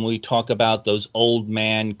I, when we talk about those old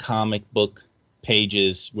man comic book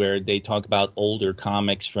pages where they talk about older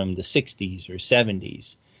comics from the 60s or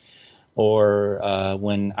 70s, or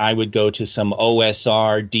when I would go to some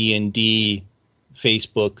OSR D&D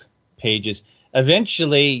Facebook pages,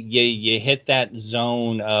 eventually you hit that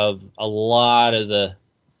zone of a lot of the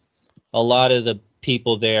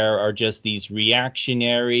people there are just these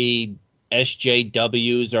reactionary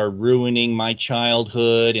SJWs are ruining my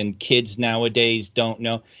childhood and kids nowadays don't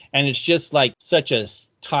know. And it's just like such a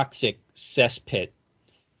toxic cesspit.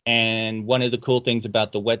 And one of the cool things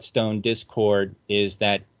about the Whetstone Discord is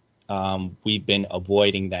that we've been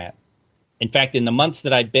avoiding that. In fact, in the months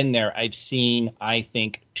that I've been there, I've seen, I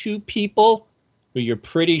think, 2 people who you're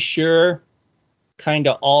pretty sure kind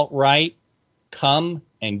of alt-right come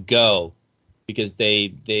and go because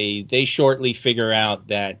they shortly figure out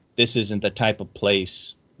that this isn't the type of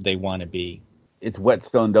place they want to be. It's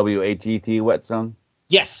Whetstone, W-H-E-T, Whetstone?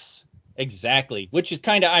 Yes, exactly, which is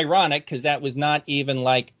kind of ironic because that was not even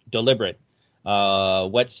like deliberate.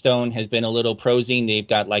 Whetstone has been a little prosing. They've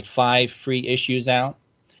got like 5 free issues out.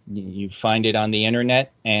 You find it on the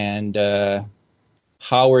internet, and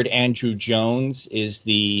Howard Andrew Jones is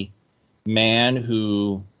the man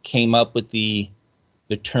who came up with the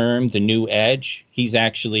term the new edge.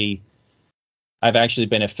 I've actually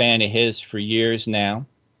been a fan of his for years now.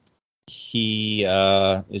 He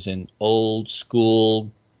is an old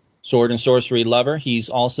school Sword and Sorcery lover. He's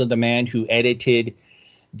also the man who edited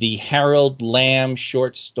the Harold Lamb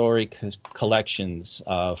short story collections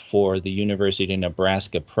for the University of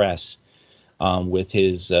Nebraska Press with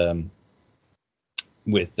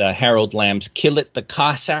Harold Lamb's Kill It the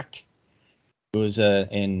Cossack. It was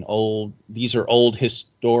these are old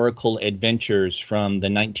historical adventures from the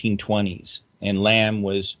 1920s. And Lamb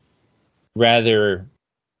was rather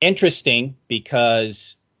interesting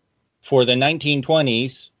because for the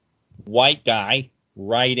 1920s, white guy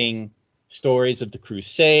writing stories of the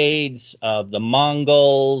Crusades, of the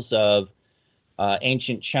Mongols, of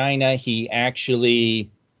ancient China. He actually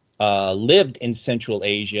lived in Central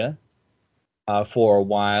Asia for a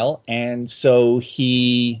while, and so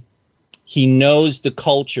he knows the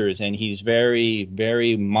cultures, and he's very,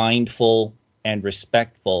 very mindful and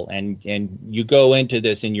respectful. And you go into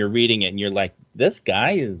this and you're reading it, and you're like, this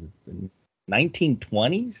guy is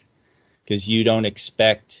 1920s, because you don't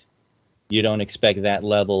expect that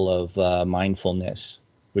level of mindfulness.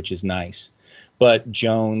 which is nice. But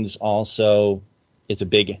Jones also is a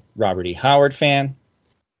big Robert E. Howard fan.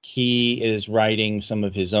 He is writing some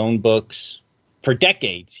of his own books. For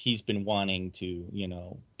decades, he's been wanting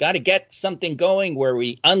to, got to get something going where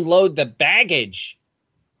we unload the baggage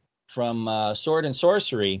from Sword and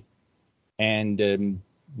Sorcery and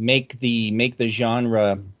make the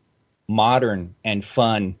genre modern and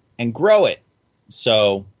fun and grow it.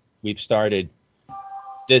 So we've started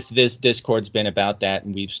this Discord's been about that,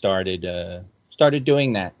 and we've started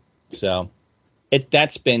doing that. So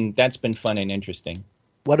that's been fun and interesting.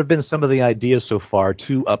 What have been some of the ideas so far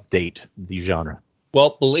to update the genre?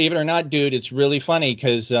 Well, believe it or not, dude, it's really funny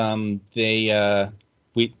because a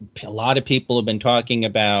lot of people have been talking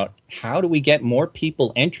about how do we get more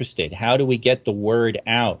people interested? How do we get the word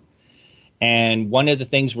out? And one of the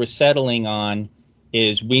things we're settling on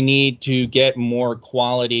is we need to get more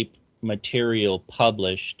quality material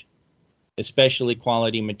published, especially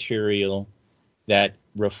quality material that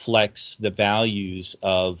reflects the values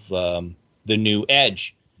of the new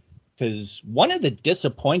Edge. Because one of the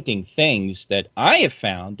disappointing things that I have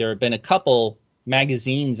found, there have been a couple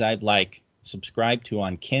magazines I've subscribed to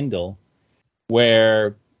on Kindle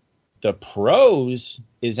where the prose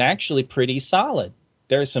is actually pretty solid.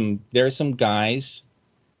 There's some guys,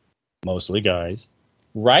 mostly guys,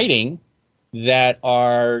 writing that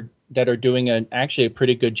are doing actually a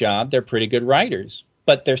pretty good job. They're pretty good writers,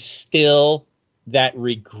 but they're still that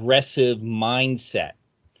regressive mindset.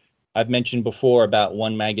 I've mentioned before about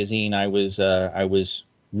one magazine I was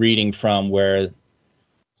reading from where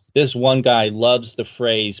this one guy loves the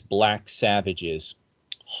phrase "black savages."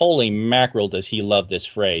 Holy mackerel, does he love this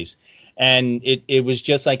phrase. And it was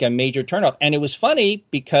just like a major turnoff. And it was funny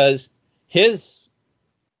because his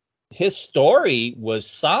story was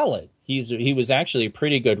solid. He was actually a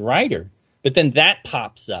pretty good writer. But then that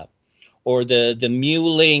pops up. Or the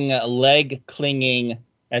mewling, leg-clinging,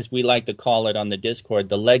 as we like to call it on the Discord,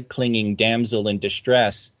 the leg-clinging damsel in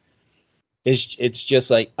distress. It's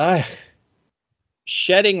just like,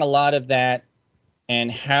 shedding a lot of that.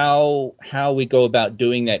 And how we go about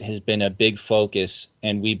doing that has been a big focus.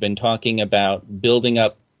 And we've been talking about building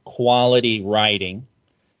up quality writing,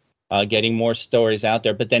 getting more stories out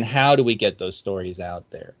there. But then how do we get those stories out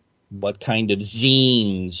there? What kind of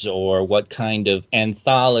zines or what kind of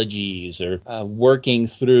anthologies, or working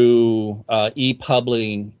through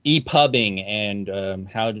ePubbing and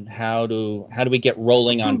how do we get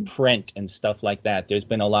rolling on print and stuff like that? There's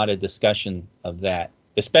been a lot of discussion of that,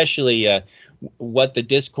 especially what the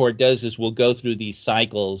Discord does is we'll go through these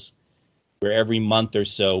cycles where every month or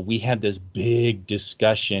so we have this big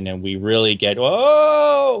discussion and we really get,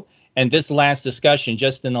 and this last discussion,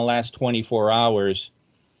 just in the last 24 hours,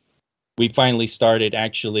 we finally started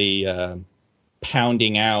actually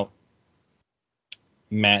pounding out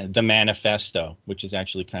the manifesto, which is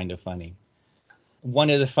actually kind of funny.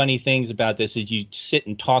 One of the funny things about this is you sit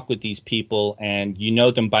and talk with these people and you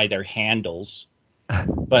know them by their handles,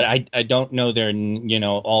 but I don't know their,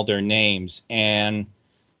 all their names. And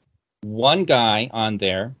one guy on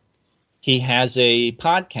there, he has a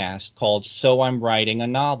podcast called So I'm Writing a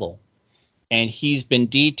Novel. And he's been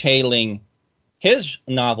detailing his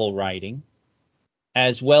novel writing,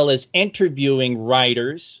 as well as interviewing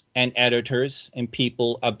writers and editors and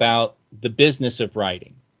people about the business of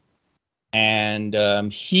writing. And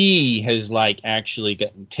he has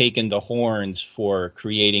actually taken the horns for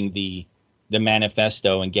creating the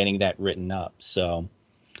manifesto and getting that written up. So,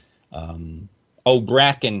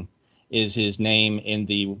 Bracken is his name in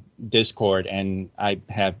the Discord, and I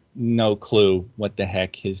have no clue what the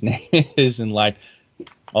heck his name is in life.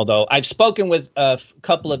 Although I've spoken with a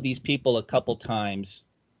couple of these people a couple times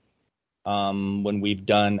when we've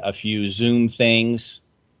done a few Zoom things.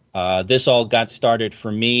 This all got started for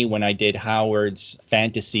me when I did Howard's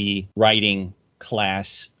fantasy writing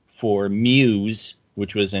class for Muse,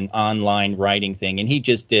 which was an online writing thing. And he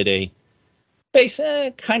just did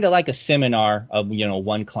kind of like a seminar of,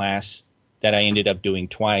 one class that I ended up doing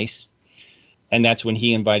twice. And that's when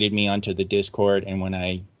he invited me onto the Discord and when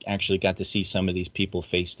I actually got to see some of these people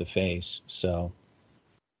face to face. So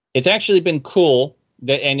it's actually been cool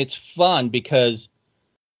and it's fun because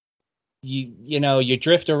you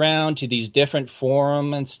drift around to these different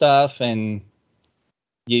forum and stuff and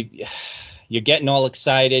you're getting all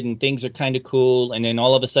excited and things are kind of cool. And then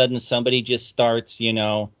all of a sudden somebody just starts,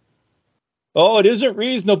 it isn't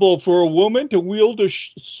reasonable for a woman to wield a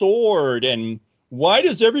sword. And why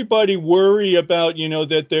does everybody worry about,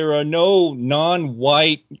 that there are no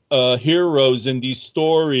non-white heroes in these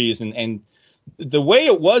stories? And the way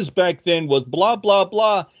it was back then was blah, blah,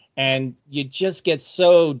 blah. And you just get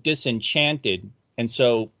so disenchanted And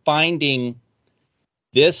so finding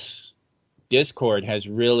this Discord has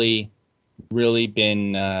really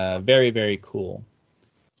been very, very cool.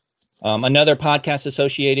 Another podcast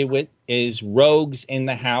associated with is Rogues in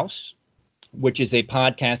the House, which is a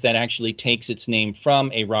podcast that actually takes its name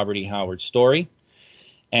from a Robert E. Howard story.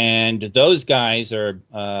 And those guys are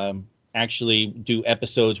actually do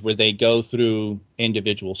episodes where they go through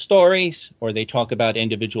individual stories or they talk about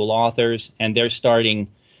individual authors, and they're starting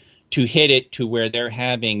to hit it to where they're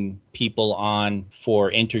having people on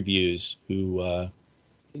for interviews who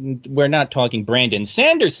we're not talking Brandon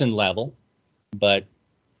Sanderson level, but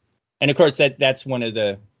and of course that's one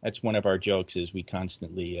of our jokes is we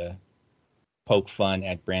constantly poke fun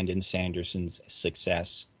at Brandon Sanderson's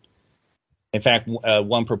success. In fact,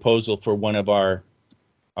 one proposal for one of our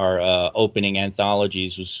opening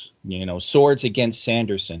anthologies was, Swords Against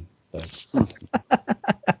Sanderson.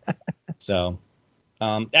 So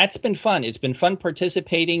that's been fun. It's been fun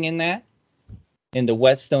participating in that, in the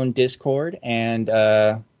Whetstone Discord, and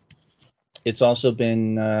it's also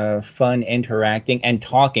been fun interacting and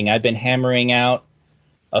talking. I've been hammering out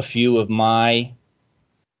a few of my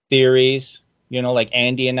theories. Like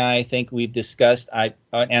Andy and I think we've discussed,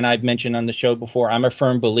 and I've mentioned on the show before, I'm a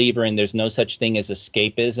firm believer in there's no such thing as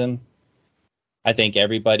escapism. I think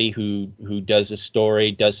everybody who does a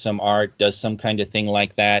story, does some art, does some kind of thing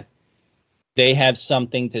like that, they have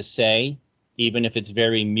something to say, even if it's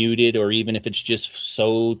very muted or even if it's just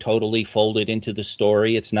so totally folded into the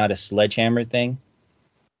story. It's not a sledgehammer thing.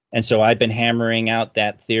 And so I've been hammering out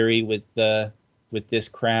that theory with this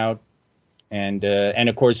crowd. And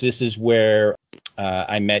of course, this is where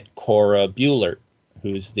I met Cora Bueller,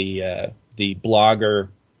 who's the blogger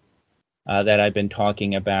that I've been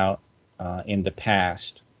talking about in the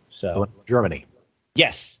past. So Germany.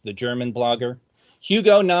 Yes, the German blogger,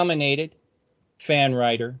 Hugo nominated fan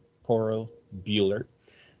writer Cora Bueller.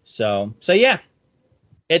 So yeah,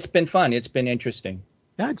 it's been fun. It's been interesting.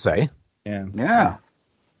 Yeah, I'd say. Yeah.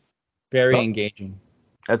 Very engaging.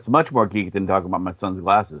 That's much more geek than talking about my son's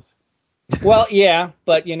glasses. Well, yeah,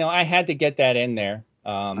 but I had to get that in there.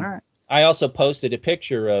 All right. I also posted a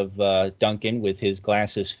picture of Duncan with his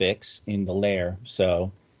glasses fix in the lair,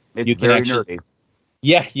 so It's you can very actually, nerdy.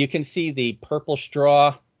 yeah, you can see the purple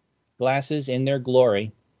straw glasses in their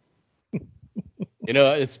glory.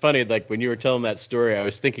 It's funny. Like when you were telling that story, I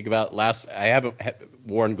was thinking about I haven't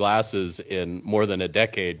worn glasses in more than a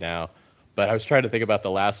decade now, but I was trying to think about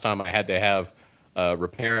the last time I had to have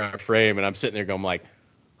repair on a frame, and I'm sitting there going like,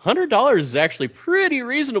 $100 is actually pretty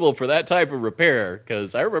reasonable for that type of repair,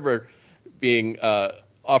 because I remember being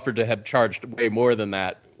offered to have charged way more than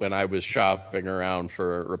that when I was shopping around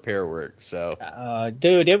for repair work. So,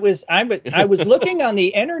 dude, I was looking on the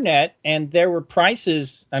internet, and there were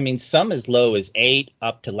prices. I mean, some as low as $8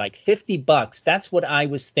 up to like $50. That's what I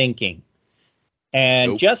was thinking.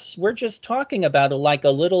 And Nope. we're just talking about like a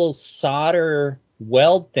little solder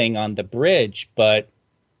weld thing on the bridge, but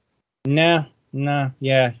no,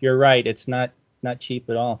 yeah, you're right. It's not cheap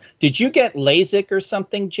at all. Did you get LASIK or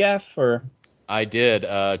something, Jeff? Or I did.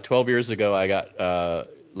 12 years ago, I got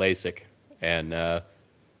LASIK, and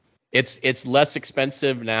it's less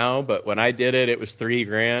expensive now. But when I did it, it was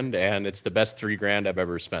 $3,000, and it's the best $3,000 I've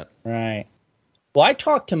ever spent. right? Well, I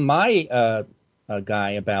talked to my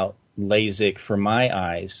guy about LASIK for my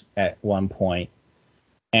eyes at one point,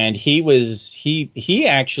 and he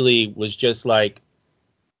actually was just like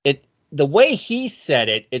it. The way he said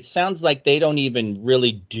it, it sounds like they don't even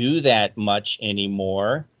really do that much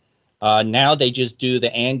anymore. Now they just do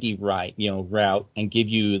the Andy route and give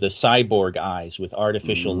you the cyborg eyes with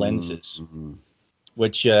artificial lenses,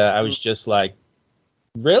 which I was just like,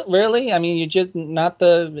 really? I mean, you just not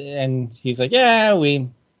the. And he's like, yeah,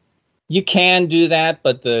 you can do that,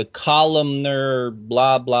 but the columnar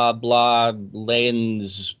blah blah blah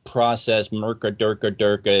lens process Merca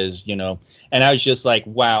Durka is, And I was just like,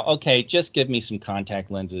 wow, okay, just give me some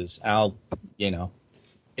contact lenses.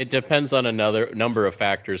 It depends on another number of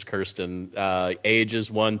factors, Kirsten. Age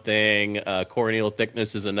is one thing. Corneal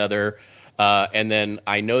thickness is another. And then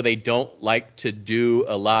I know they don't like to do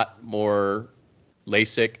a lot more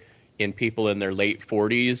LASIK in people in their late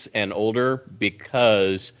 40s and older,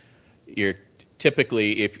 because you're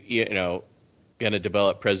typically, if going to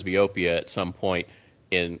develop presbyopia at some point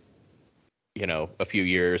in a few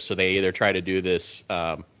years. So they either try to do this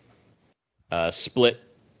split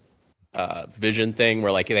vision thing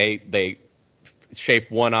where like they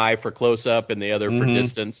shape one eye for close up and the other for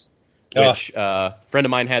distance, which a friend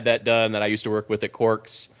of mine had that done that I used to work with at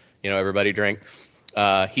Corks. Everybody drank.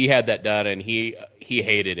 He had that done, and he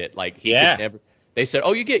hated it. Like he could never. they said,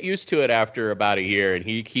 "Oh, you get used to it after about a year," and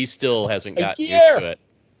he still hasn't gotten used year? to it.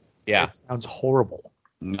 Yeah, That sounds horrible.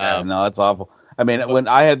 Yeah, no, that's awful. I mean, when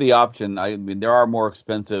I had the option, I mean, there are more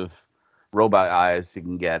expensive robot eyes you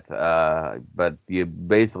can get, but you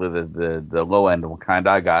basically the low end kind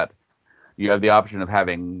I got, you have the option of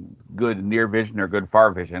having good near vision or good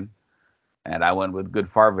far vision, and I went with good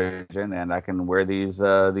far vision, and I can wear these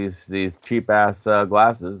cheap ass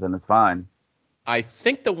glasses, and it's fine. I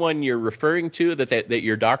think the one you're referring to that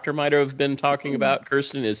your doctor might have been talking about,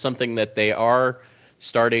 Kirsten, is something that they are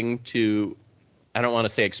starting to. I don't want to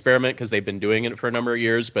say experiment because they've been doing it for a number of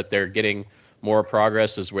years, but they're getting more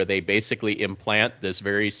progress is where they basically implant this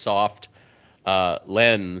very soft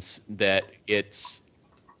lens that it's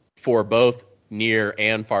for both near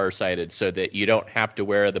and farsighted, so that you don't have to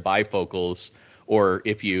wear the bifocals, or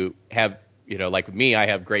if you have, like me, I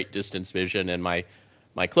have great distance vision, and my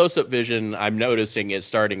close-up vision, I'm noticing it's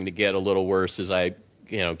starting to get a little worse as I,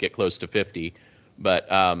 get close to 50. But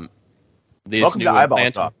these Welcome new to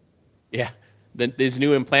eyeball talk. yeah, these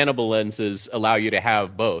new implantable lenses allow you to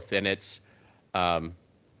have both, and it's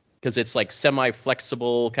because it's like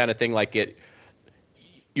semi-flexible kind of thing, like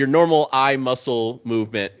your normal eye muscle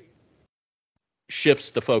movement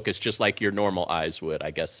shifts the focus just like your normal eyes would.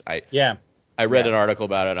 I guess I read an article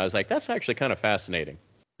about it, and I was like, that's actually kind of fascinating.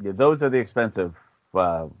 Yeah, those are the expensive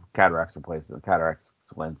cataracts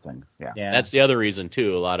lens things. Yeah. That's the other reason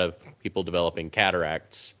too. A lot of people developing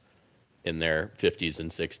cataracts in their 50s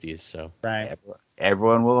and 60s. So Right.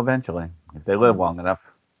 Everyone will eventually, if they live long enough.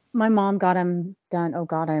 My mom got him done, oh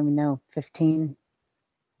God, I don't even know, 15,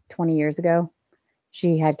 20 years ago.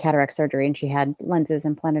 She had cataract surgery and she had lenses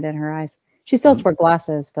implanted in her eyes. She still wore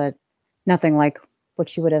glasses, but nothing like what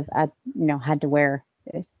she would have had to wear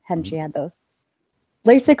hadn't she had those.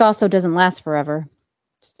 LASIK also doesn't last forever.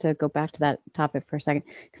 Just to go back to that topic for a second,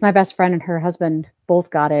 because my best friend and her husband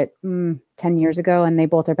both got it 10 years ago, and they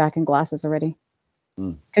both are back in glasses already.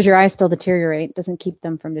 Because your eyes still deteriorate. It doesn't keep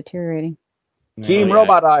them from deteriorating. Team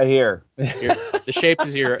Robot Eye here. The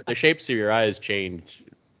shapes of your eyes change,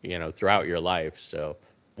 throughout your life. So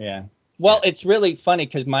yeah. Well, it's really funny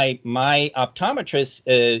because my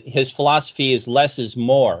optometrist, his philosophy is less is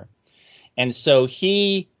more, and so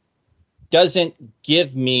he doesn't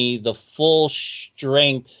give me the full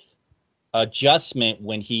strength adjustment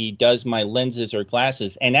when he does my lenses or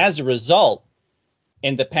glasses. And as a result,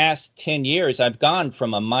 in the past 10 years, I've gone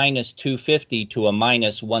from a minus 250 to a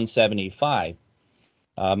minus 175.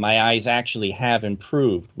 My eyes actually have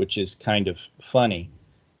improved, which is kind of funny.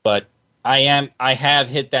 But I have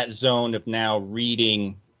hit that zone of now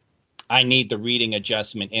reading. I need the reading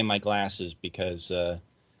adjustment in my glasses because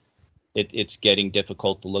it's getting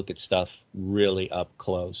difficult to look at stuff really up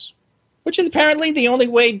close, which is apparently the only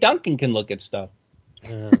way Duncan can look at stuff.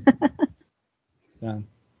 Yeah.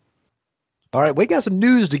 All right, we got some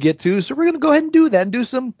news to get to, so we're going to go ahead and do that and do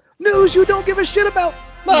some news you don't give a shit about.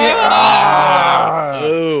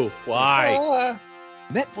 Oh, why?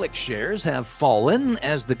 Netflix shares have fallen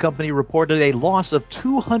as the company reported a loss of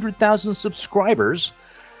 200,000 subscribers,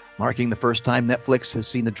 marking the first time Netflix has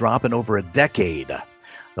seen a drop in over a decade.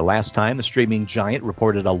 The last time the streaming giant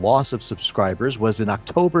reported a loss of subscribers was in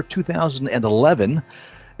October 2011,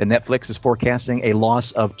 and Netflix is forecasting a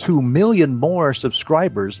loss of 2 million more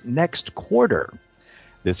subscribers next quarter.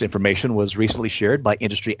 This information was recently shared by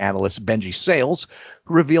industry analyst Benji Sales,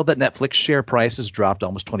 who revealed that Netflix share price has dropped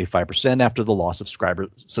almost 25% after the loss of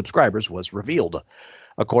subscribers was revealed.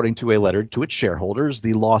 According to a letter to its shareholders,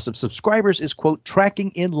 the loss of subscribers is, quote,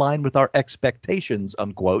 tracking in line with our expectations,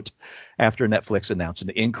 unquote, after Netflix announced an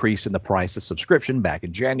increase in the price of subscription back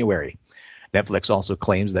in January. Netflix also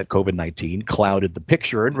claims that COVID-19 clouded the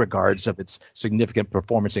picture in regards of its significant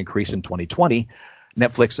performance increase in 2020.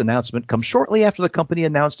 Netflix announcement comes shortly after the company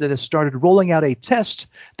announced it has started rolling out a test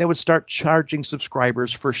that would start charging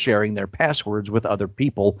subscribers for sharing their passwords with other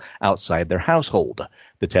people outside their household.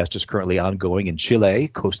 The test is currently ongoing in Chile,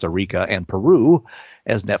 Costa Rica, and Peru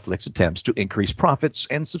as Netflix attempts to increase profits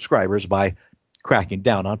and subscribers by cracking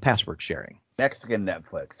down on password sharing. Mexican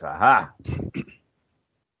Netflix. Aha.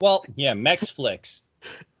 Well, yeah, Mexflix.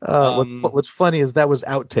 What's funny is that was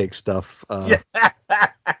outtake stuff.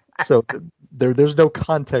 So there's no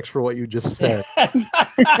context for what you just said.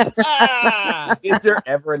 Is there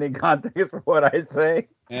ever any context for what I say?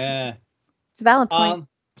 Yeah. It's a valid point.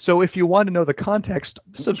 So if you want to know the context,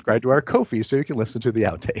 subscribe to our Ko-fi so you can listen to the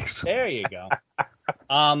outtakes. There you go.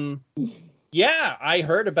 Yeah, I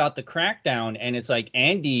heard about the crackdown, and it's like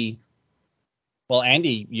Andy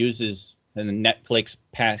uses the Netflix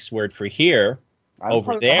password for here.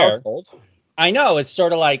 Over there. The I know, it's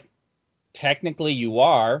sort of like technically you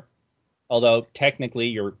are, although technically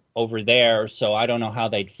you're over there, so I don't know how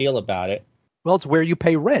they'd feel about it. Well, it's where you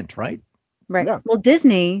pay rent, right? Right. Yeah. Well,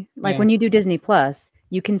 Disney, like Yeah. when you do Disney Plus,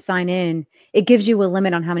 you can sign in. It gives you a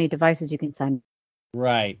limit on how many devices you can sign.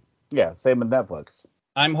 Right. Yeah, same with Netflix.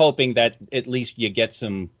 I'm hoping that at least you get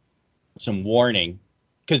some warning,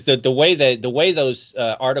 because the way those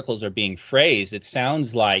articles are being phrased, it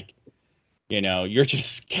sounds like, you're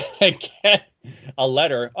just gonna get a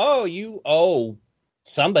letter. Oh, you owe,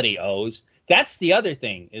 somebody owes. That's the other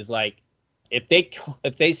thing, is like, if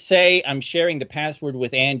they say I'm sharing the password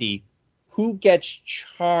with Andy, who gets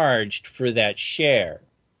charged for that share?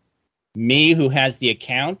 Me, who has the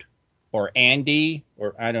account, or Andy,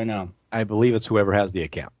 or I don't know. I believe it's whoever has the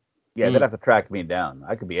account. Yeah, they'd have to track me down.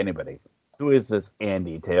 I could be anybody. Who is this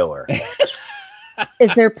Andy Taylor?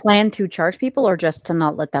 Is there plan to charge people or just to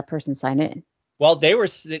not let that person sign in? Well,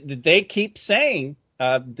 they keep saying,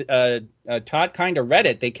 Todd kind of read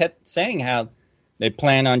it. They kept saying how they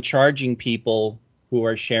plan on charging people who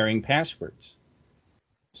are sharing passwords.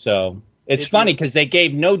 So it's funny because they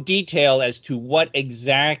gave no detail as to what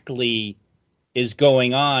exactly is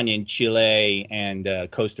going on in Chile and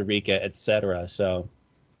Costa Rica, etc. So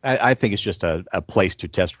I think it's just a place to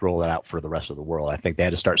test roll it out for the rest of the world. I think they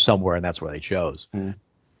had to start somewhere, and that's where they chose. Mm.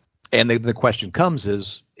 And the question comes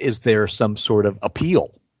is there some sort of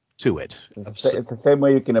appeal to it? It's the same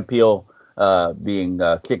way you can appeal being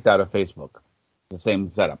kicked out of Facebook. The same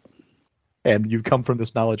setup. And you've come from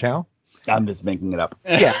this knowledge how? I'm just making it up.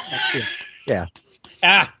 Yeah.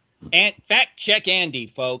 And fact check Andy,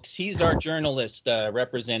 folks. He's our journalist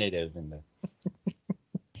representative in the.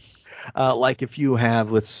 Like if you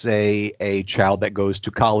have, let's say, a child that goes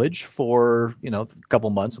to college for, a couple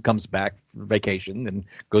months, comes back for vacation and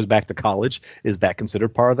goes back to college, is that considered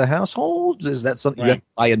part of the household? Is that something you have to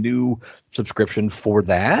buy a new subscription for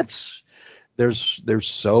that? There's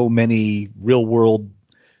so many real world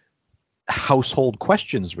household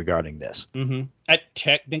questions regarding this. Mm-hmm.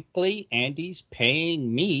 Technically, Andy's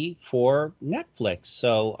paying me for Netflix,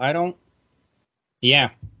 so I don't. Yeah,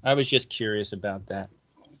 I was just curious about that.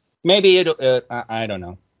 Maybe I don't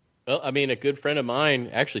know. Well, I mean, a good friend of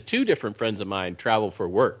mine, actually two different friends of mine, travel for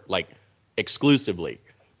work, like exclusively.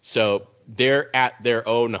 So they're at their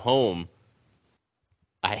own home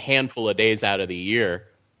a handful of days out of the year.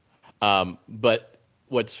 But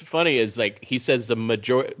what's funny is, like, he says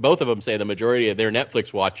both of them say the majority of their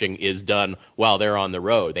Netflix watching is done while they're on the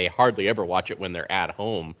road. They hardly ever watch it when they're at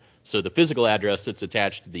home. So the physical address that's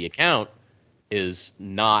attached to the account is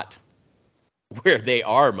not where they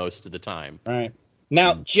are most of the time. Right.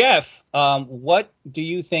 Now, Jeff, what do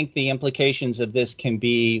you think the implications of this can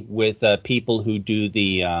be with people who do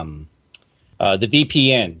the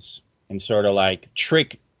VPNs and sort of like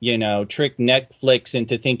trick Netflix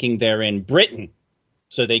into thinking they're in Britain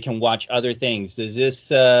so they can watch other things? Does this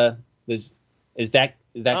is that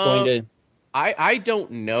going to? I don't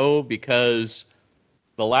know, because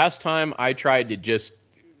the last time I tried to just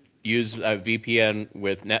use a VPN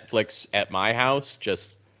with Netflix at my house,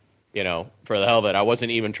 just, for the hell of it, I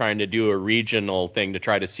wasn't even trying to do a regional thing to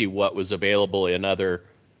try to see what was available in other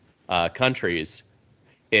countries.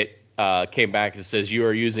 It came back and says, you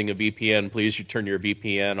are using a VPN. Please turn your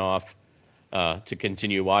VPN off to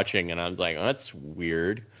continue watching. And I was like, oh, that's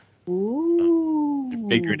weird. Ooh.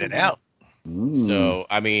 Figured it out. So,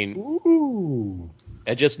 I mean,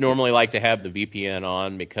 I just normally like to have the VPN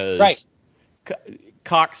on because Right.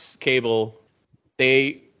 Cox Cable,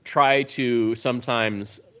 they try to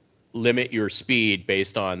sometimes limit your speed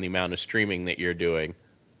based on the amount of streaming that you're doing.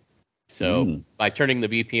 So by turning the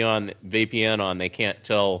VPN on, they can't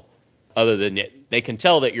tell, other than they can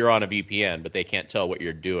tell that you're on a VPN, but they can't tell what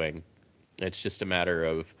you're doing. It's just a matter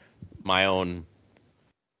of my own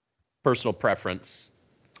personal preference.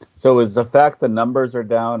 So is the fact the numbers are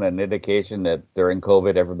down an indication that during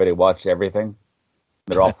COVID everybody watched everything?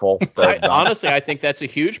 They're all full. Honestly, I think that's a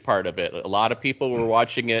huge part of it. A lot of people were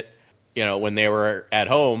watching it, when they were at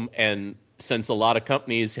home. And since a lot of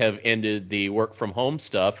companies have ended the work from home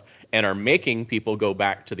stuff and are making people go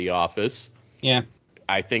back to the office, Yeah.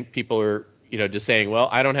 I think people are, just saying, well,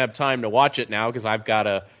 I don't have time to watch it now because I've got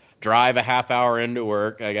to drive a half hour into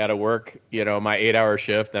work. I got to work, my 8-hour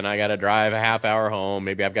shift. Then I got to drive a half hour home.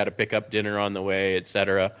 Maybe I've got to pick up dinner on the way,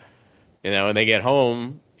 etc. And they get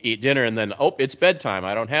home, eat dinner, and then, it's bedtime.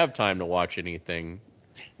 I don't have time to watch anything.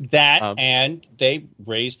 That and they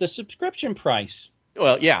raised the subscription price.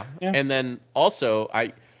 Well, yeah. And then also,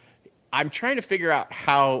 I'm trying to figure out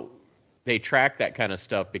how they track that kind of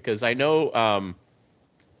stuff, because I know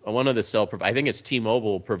one of the I think it's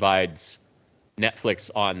T-Mobile, provides Netflix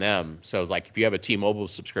on them. So it's like if you have a T-Mobile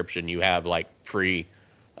subscription, you have like free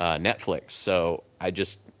Netflix. So I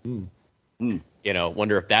just, Hmm.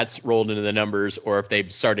 wonder if that's rolled into the numbers or if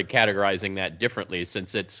they've started categorizing that differently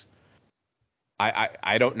since it's.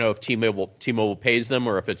 I don't know if T-Mobile pays them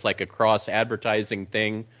or if it's like a cross advertising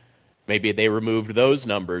thing. Maybe they removed those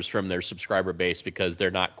numbers from their subscriber base because they're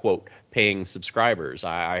not, quote, paying subscribers.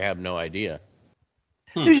 I have no idea.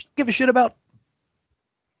 You should give a shit about.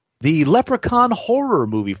 The Leprechaun horror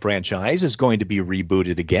movie franchise is going to be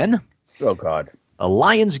rebooted again. Oh, God.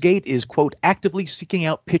 Lionsgate is, quote, actively seeking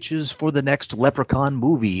out pitches for the next Leprechaun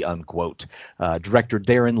movie, unquote. Director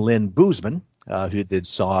Darren Lynn Bousman, who did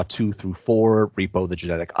Saw 2 through 4, Repo the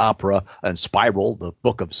Genetic Opera, and Spiral, the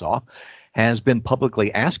Book of Saw, has been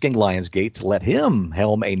publicly asking Lionsgate to let him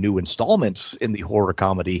helm a new installment in the horror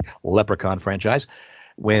comedy Leprechaun franchise.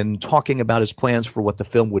 When talking about his plans for what the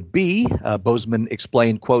film would be, Boseman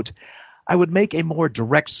explained, quote, I would make a more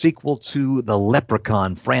direct sequel to the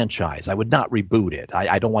Leprechaun franchise. I would not reboot it.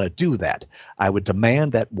 I don't want to do that. I would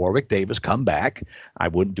demand that Warwick Davis come back. I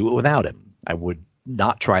wouldn't do it without him. I would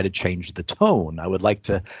not try to change the tone. I would like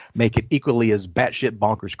to make it equally as batshit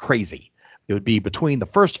bonkers crazy. It would be between the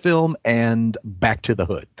first film and Back to the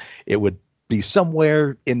Hood. It would be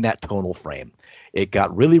somewhere in that tonal frame. It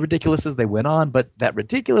got really ridiculous as they went on, but that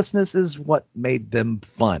ridiculousness is what made them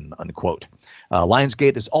fun, unquote.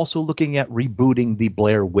 Lionsgate is also looking at rebooting the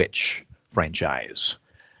Blair Witch franchise.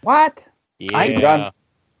 What? Yeah.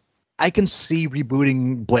 I can see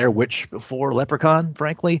rebooting Blair Witch before Leprechaun,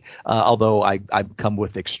 frankly, although I come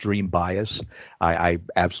with extreme bias. I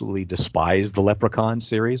absolutely despise the Leprechaun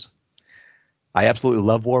series. I absolutely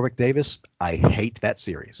love Warwick Davis. I hate that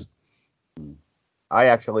series. I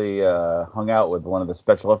actually hung out with one of the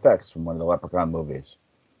special effects from one of the Leprechaun movies.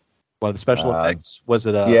 One of the special effects? Was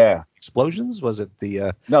it yeah. explosions? Was it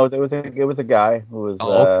the... No, it was a guy who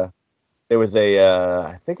was... there was a...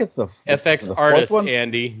 I think it's the... FX the artist, one?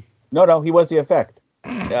 Andy. No, he was the effect.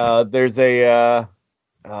 There's a...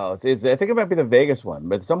 I think it might be the Vegas one,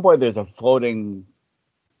 but at some point there's a floating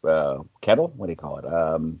kettle. What do you call it?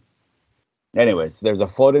 Anyways, there's a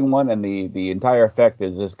floating one, and the entire effect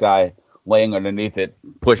is this guy laying underneath it,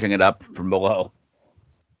 pushing it up from below.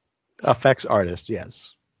 Effects artist,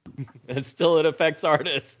 yes. It's still an effects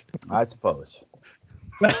artist. I suppose.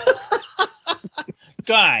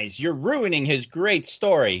 Guys, you're ruining his great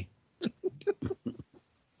story.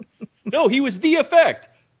 No, he was the effect.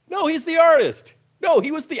 No, he's the artist. No,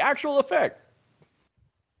 he was the actual effect.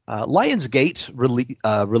 Lionsgate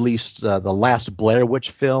released the last Blair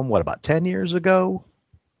Witch film, about 10 years ago?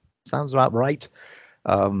 Sounds about right.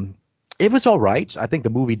 It was all right. I think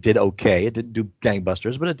the movie did okay. It didn't do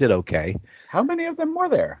gangbusters, but it did okay. How many of them were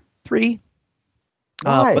there? 3.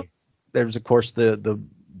 Why? But there's, of course, the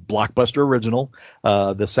blockbuster original,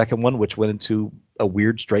 the second one, which went into a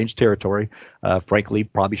weird, strange territory. Frankly,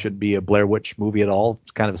 probably shouldn't be a Blair Witch movie at all.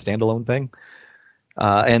 It's kind of a standalone thing.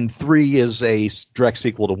 And 3 is a direct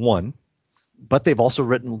sequel to 1. But they've also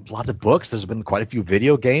written a lot of books. There's been quite a few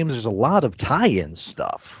video games. There's a lot of tie-in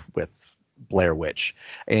stuff with Blair Witch.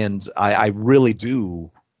 And I really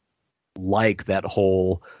do like that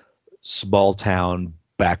whole small town,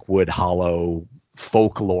 backwood, hollow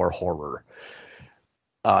folklore horror.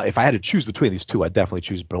 If I had to choose between these two, I'd definitely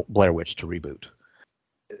choose Blair Witch to reboot.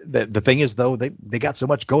 The thing is, though, they got so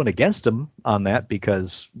much going against them on that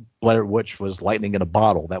because Blair Witch was lightning in a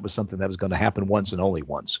bottle. That was something that was going to happen once and only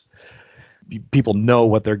once. People know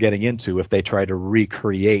what they're getting into if they try to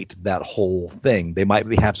recreate that whole thing. They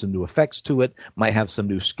might have some new effects to it, might have some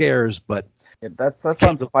new scares, but... Yeah, that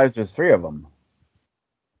sounds surprised there's 3 of them.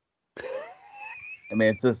 I mean,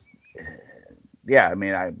 it's just... Yeah, I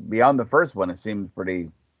mean, beyond the first one, it seemed pretty...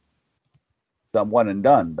 one and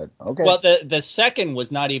done, but okay. Well, the second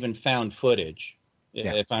was not even found footage,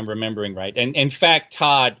 if I'm remembering right. And in fact,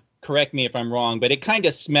 Todd, correct me if I'm wrong, but it kind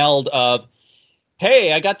of smelled of,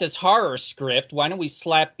 hey, I got this horror script. Why don't we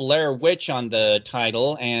slap Blair Witch on the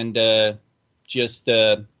title and just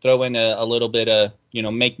throw in a little bit of,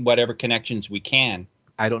 make whatever connections we can.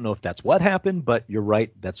 I don't know if that's what happened, but you're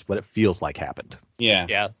right. That's what it feels like happened. Yeah.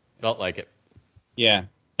 Yeah, felt like it. Yeah.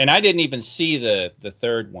 And I didn't even see the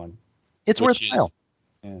third one. It's worthwhile.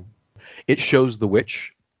 Yeah. It shows the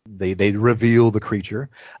witch. They reveal the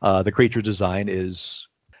creature. The creature design is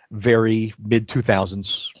very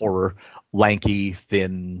mid-2000s horror, lanky,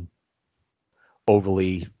 thin,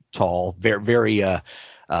 overly tall, very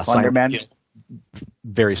Slenderman.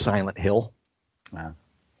 Very Silent Hill. Wow.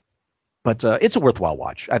 But it's a worthwhile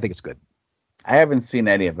watch. I think it's good. I haven't seen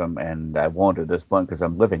any of them, and I won't at this point because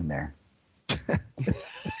I'm living there.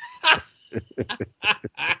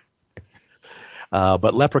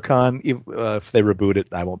 But Leprechaun, if they reboot it,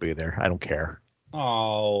 I won't be there. I don't care.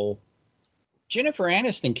 Oh, Jennifer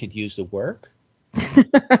Aniston could use the work.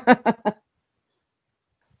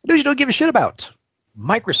 News you don't give a shit about.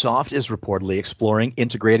 Microsoft is reportedly exploring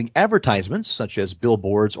integrating advertisements such as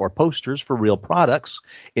billboards or posters for real products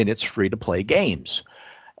in its free-to-play games.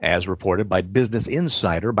 As reported by Business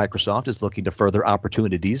Insider, Microsoft is looking to further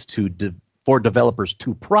opportunities for developers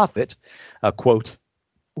to profit. Quote,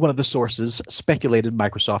 one of the sources speculated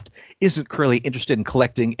Microsoft isn't currently interested in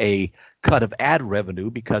collecting a cut of ad revenue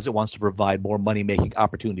because it wants to provide more money-making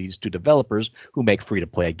opportunities to developers who make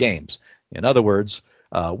free-to-play games. In other words,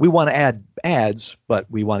 we want to add ads, but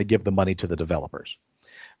we want to give the money to the developers.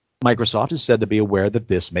 Microsoft is said to be aware that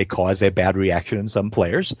this may cause a bad reaction in some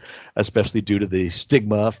players, especially due to the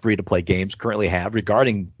stigma free-to-play games currently have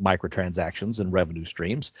regarding microtransactions and revenue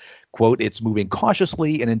streams. Quote, it's moving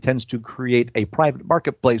cautiously and intends to create a private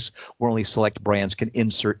marketplace where only select brands can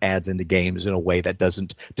insert ads into games in a way that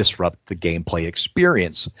doesn't disrupt the gameplay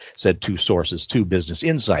experience, said two sources to Business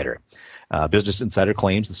Insider. Business Insider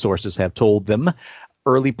claims the sources have told them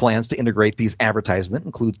early plans to integrate these advertisements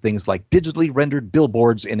include things like digitally rendered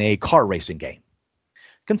billboards in a car racing game.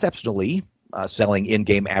 Conceptually, selling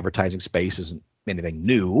in-game advertising space isn't anything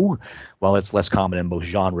new. While it's less common in most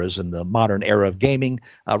genres in the modern era of gaming,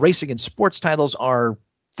 racing and sports titles are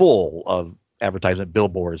full of advertisement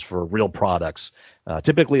billboards for real products,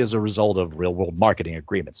 typically as a result of real-world marketing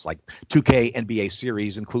agreements. Like 2K NBA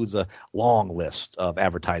series includes a long list of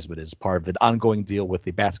advertisements as part of an ongoing deal with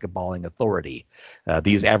the Basketballing Authority.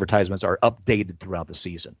 These advertisements are updated throughout the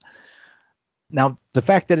season. Now, the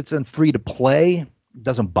fact that it's in free-to-play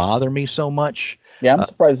doesn't bother me so much. Yeah, I'm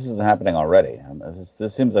surprised this isn't happening already.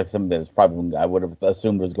 This seems like something that's probably I would have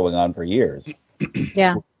assumed was going on for years.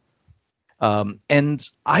 Yeah. And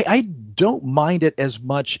I don't mind it as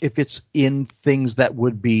much if it's in things that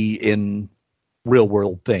would be in real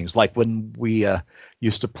world things. Like when we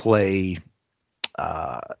used to play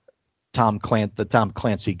the Tom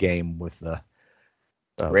Clancy game with the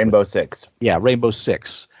Rainbow Six. Yeah, Rainbow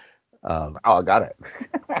Six. Oh, I got it.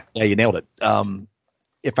 Yeah, you nailed it.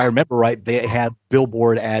 If I remember right, they had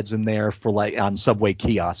billboard ads in there for like on subway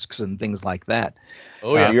kiosks and things like that.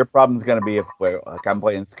 Oh yeah. Your problem's going to be if like I'm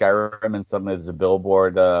playing Skyrim and suddenly there's a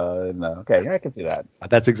billboard. Okay, I can see that.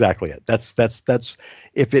 That's exactly it. That's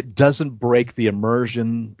if it doesn't break the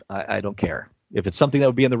immersion, I don't care. If it's something that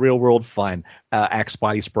would be in the real world, fine. Axe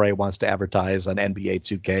Body Spray wants to advertise on NBA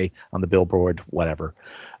 2K on the billboard, whatever.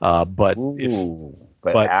 But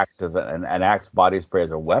Axe is an Axe Body Spray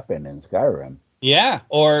is a weapon in Skyrim. Yeah,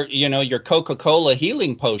 or your Coca-Cola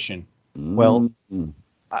healing potion. Well,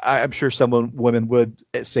 I'm sure women would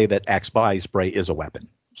say that Axe Body Spray is a weapon.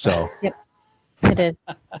 So Yep, it is.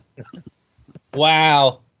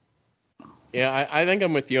 Wow. Yeah, I think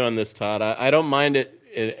I'm with you on this, Todd. I don't mind it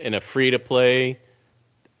in a free-to-play.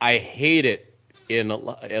 I hate it in a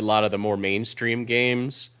lot of the more mainstream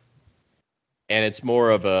games. And it's more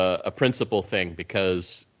of a principle thing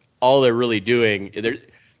because all they're really doing,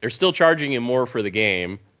 they're still charging you more for the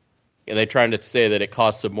game. And they're trying to say that it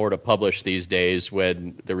costs them more to publish these days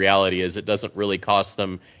when the reality is it doesn't really cost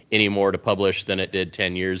them any more to publish than it did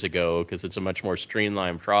 10 years ago because it's a much more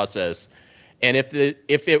streamlined process. And if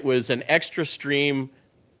it was an extra stream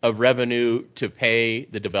of revenue to pay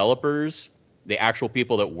the developers, the actual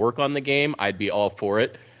people that work on the game, I'd be all for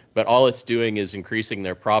it. But all it's doing is increasing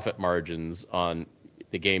their profit margins on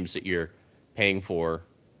the games that you're paying for.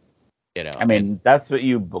 I mean, that's what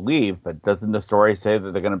you believe, but doesn't the story say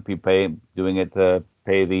that they're going to be doing it to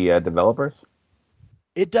pay the developers?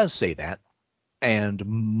 It does say that, and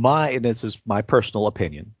this is my personal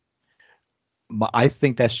opinion. I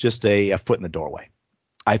think that's just a foot in the doorway.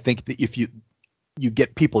 I think that if you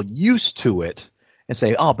get people used to it and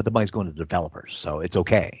say, "Oh, but the money's going to the developers, so it's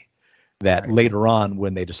okay," that later on,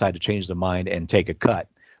 when they decide to change their mind and take a cut,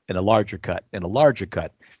 and a larger cut, and a larger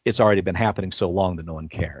cut, it's already been happening so long that no one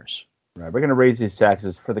cares. Right, we're going to raise these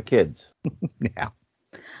taxes for the kids. Yeah.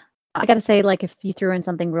 I got to say, like, if you threw in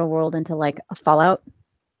something real world into like a Fallout,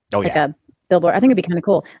 a billboard, I think it'd be kind of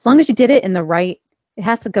cool. As long as you did it in the right, it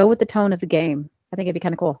has to go with the tone of the game. I think it'd be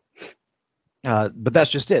kind of cool. But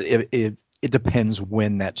that's just it. It depends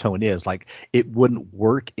when that tone is. Like, it wouldn't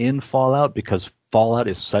work in Fallout because Fallout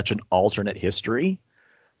is such an alternate history,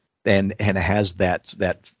 and it has that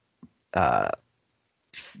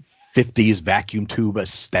 50s vacuum tube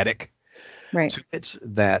aesthetic. Right. To it,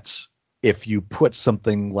 that if you put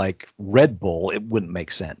something like Red Bull, it wouldn't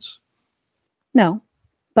make sense. No,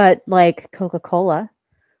 but like Coca-Cola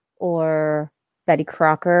or Betty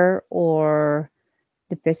Crocker or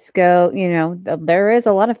Nabisco, there is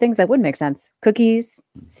a lot of things that would make sense. Cookies,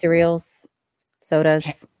 cereals,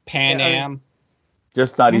 sodas. Pan Am.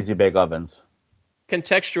 Just not easy bake ovens.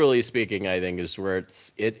 Contextually speaking, I think is where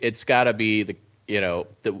it's got to be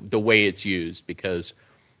the way it's used, because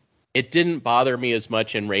it didn't bother me as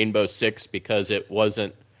much in Rainbow Six because it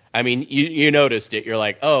wasn't. I mean, you noticed it. You're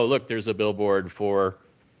like, oh, look, there's a billboard for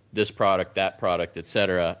this product, that product,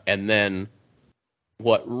 etc. And then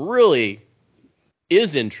what really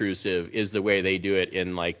is intrusive is the way they do it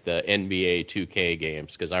in like the NBA 2K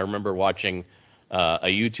games, because I remember watching a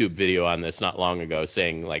YouTube video on this not long ago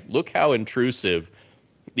saying, like, look how intrusive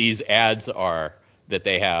these ads are that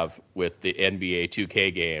they have with the NBA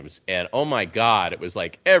 2K games. And oh my God, it was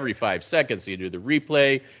like every 5 seconds you do the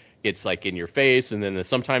replay, it's like in your face. And then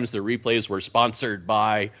sometimes the replays were sponsored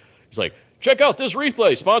by, it's like, check out this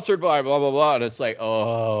replay sponsored by blah, blah, blah. And it's like,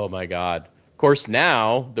 oh my God. Of course,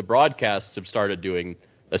 now the broadcasts have started doing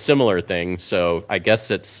a similar thing. So I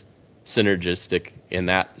guess it's synergistic in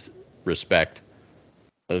that respect.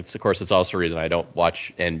 Of course, it's also a reason I don't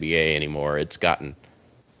watch NBA anymore. It's gotten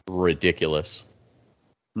ridiculous.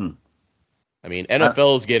 I mean,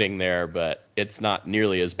 NFL's getting there, but it's not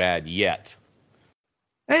nearly as bad yet.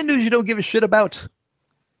 And news you don't give a shit about.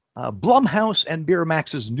 Blumhouse and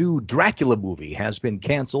Miramax's new Dracula movie has been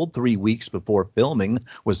canceled 3 weeks before filming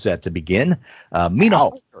was set to begin.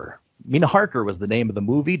 Mina Harker was the name of the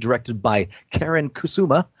movie, directed by Karen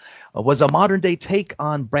Kusuma. Was a modern-day take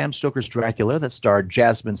on Bram Stoker's Dracula that starred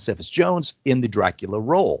Jasmine Cephas-Jones in the Dracula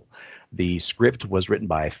role. The script was written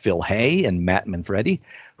by Phil Hay and Matt Manfredi,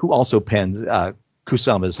 who also penned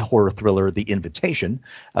Kusuma's horror thriller The Invitation.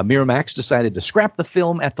 Miramax decided to scrap the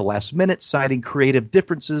film at the last minute, citing creative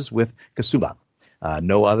differences with Kusuma.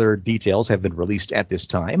 No other details have been released at this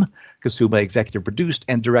time. Kusuma executive produced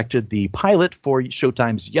and directed the pilot for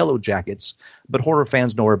Showtime's Yellow Jackets, but horror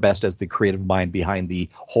fans know her best as the creative mind behind the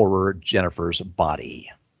horror Jennifer's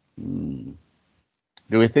Body. Do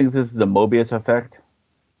we think this is the Morbius effect?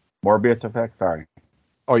 Sorry.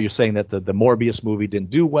 Are you saying that the Morbius movie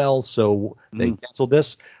didn't do well, so they canceled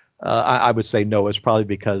this? I would say no. It's probably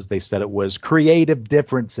because they said it was creative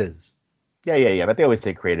differences. Yeah. But they always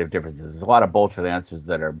say creative differences. There's a lot of bullshit answers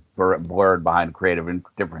that are blurred behind creative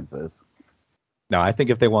differences. No, I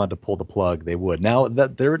think if they wanted to pull the plug, they would. Now,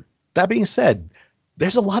 that being said,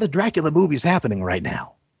 there's a lot of Dracula movies happening right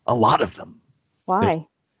now. A lot of them. Why?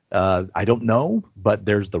 I don't know, but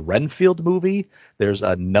there's the Renfield movie. There's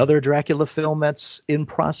another Dracula film that's in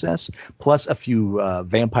process, plus a few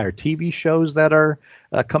vampire TV shows that are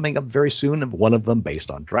coming up very soon, one of them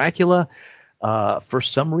based on Dracula. For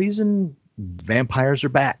some reason, vampires are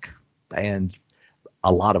back, and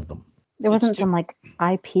a lot of them. There wasn't some like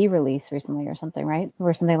IP release recently or something, right?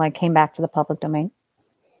 Where something like came back to the public domain.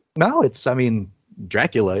 No,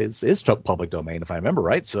 Dracula is public domain, if I remember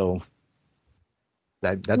right. So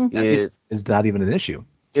that is not even an issue.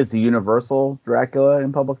 Is the Universal Dracula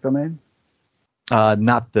in public domain?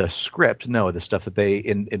 Not the script. No, the stuff that they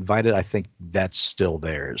invited. I think that's still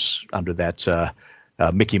theirs under that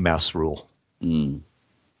Mickey Mouse rule.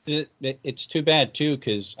 It's too bad too,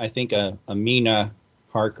 because I think a Mina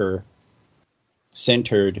Harker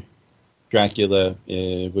centered Dracula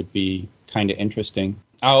would be kind of interesting.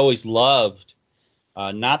 I always loved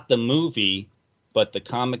not the movie, but the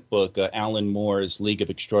comic book, Alan Moore's League of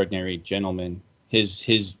Extraordinary Gentlemen. His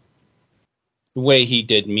the way he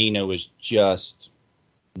did Mina was just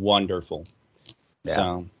wonderful. Yeah.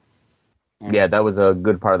 So, yeah, that was a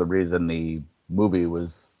good part of the reason the movie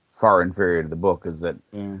was far inferior to the book, is that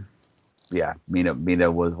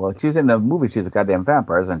Mina was, she's in the movie, she's a goddamn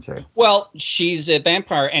vampire, isn't she? Well, she's a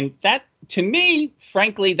vampire, and that, to me,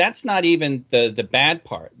 frankly, that's not even the bad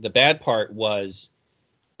part. The bad part was,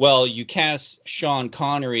 well, you cast Sean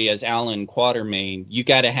Connery as Alan Quatermain, you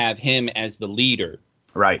got to have him as the leader.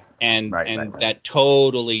 Right. And that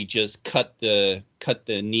totally just cut the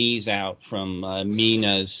knees out from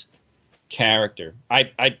Mina's character. When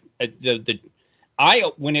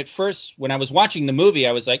I was watching the movie,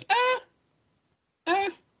 I was like,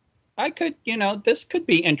 I could, this could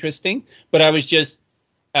be interesting. But I was just,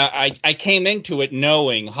 I came into it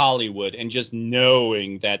knowing Hollywood and just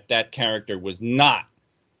knowing that character was not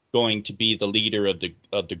going to be the leader of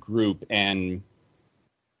the group, and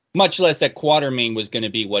much less that Quatermain was going to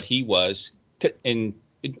be what he was, and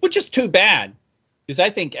which is too bad, because I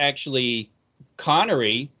think actually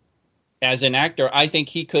Connery, as an actor, I think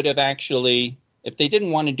he could have actually, if they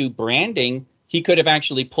didn't want to do branding, he could have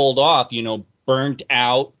actually pulled off, burnt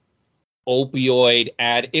out, opioid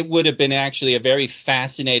ad. It would have been actually a very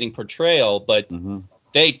fascinating portrayal, but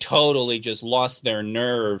they totally just lost their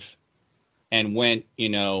nerve and went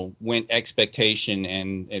expectation,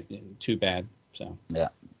 and too bad. So yeah.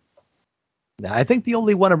 Now, I think the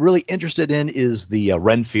only one I'm really interested in is the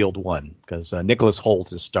Renfield one, because Nicholas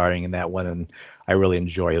Hoult is starring in that one, and I really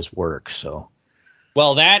enjoy his work. So,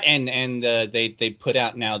 Well, that and they put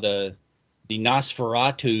out now the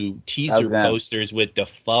Nosferatu teaser posters with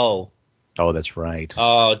Defoe. oh, that's right.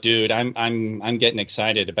 Oh, dude, I'm getting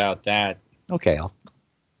excited about that. Okay,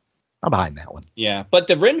 I'm behind that one. Yeah, but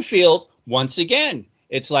the Renfield, once again,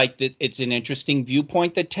 it's like it's an interesting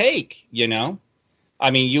viewpoint to take. You know,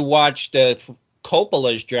 I mean, you watched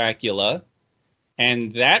Coppola's Dracula,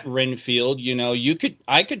 and that Renfield. You know,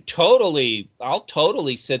 I'll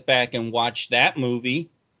totally sit back and watch that movie,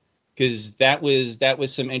 because that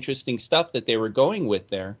was some interesting stuff that they were going with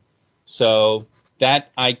there. So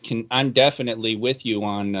that I'm definitely with you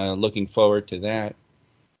on looking forward to that.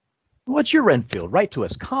 What's your Renfield? Write to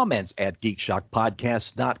us. Comments at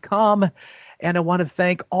geekshockpodcast.com. And I want to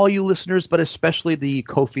thank all you listeners, but especially the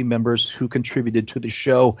Ko-fi members who contributed to the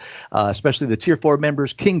show, especially the Tier 4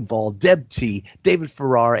 members, King Vol, Deb T, David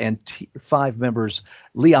Farrar, and Tier 5 members,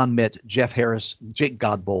 Leon Mitt, Jeff Harris, Jake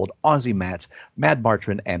Godbold, Ozzy Matt, Mad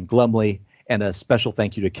Martrin, and Glumley. And a special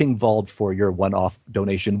thank you to King Vald for your one-off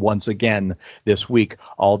donation once again this week,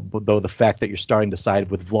 although the fact that you're starting to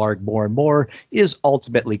side with Vlarg more and more is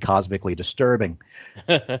ultimately cosmically disturbing.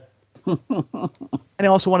 And I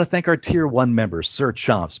also want to thank our Tier 1 members, Sir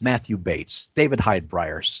Chomps, Matthew Bates, David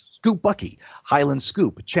Hydebrier, Scoop Bucky, Highland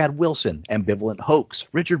Scoop, Chad Wilson, Ambivalent Hoax,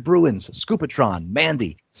 Richard Bruins, Scoopatron,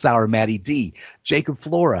 Mandy, Sour Matty D, Jacob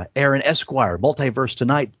Flora, Aaron Esquire, Multiverse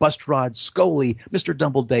Tonight, Bustrod, Scully, Mr.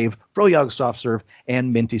 Dumble Dave, Froyog Soft Serve,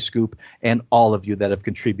 and Minty Scoop, and all of you that have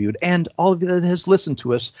contributed, and all of you that has listened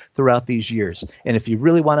to us throughout these years. And if you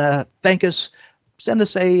really want to thank us, send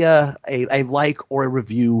us a like or a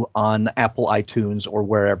review on Apple iTunes or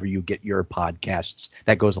wherever you get your podcasts.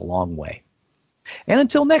 That goes a long way. And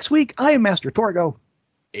until next week, I am Master Torgo.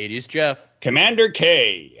 80s Jeff. Commander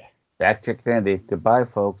K. Back Chick Dandy. Goodbye,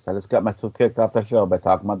 folks. I just got myself kicked off the show by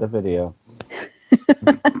talking about the video.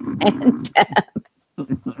 And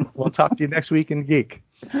We'll talk to you next week in Geek.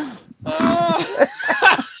 I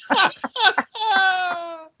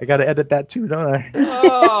got to edit that too, don't I?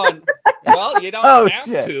 Oh, well, you don't have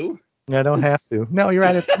shit. to. I don't have to. No, you're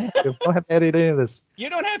right. I don't have to edit any of this. You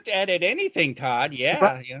don't have to edit anything, Todd.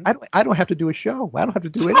 Yeah. You know? I don't have to do a show. I don't have to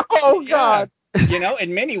do it. Oh, God. You know,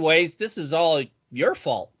 in many ways, this is all your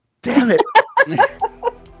fault. Damn it.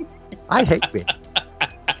 I hate me.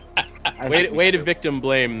 Way to victim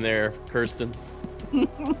blame there, Kirsten.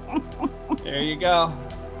 There you go.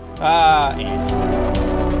 Andy.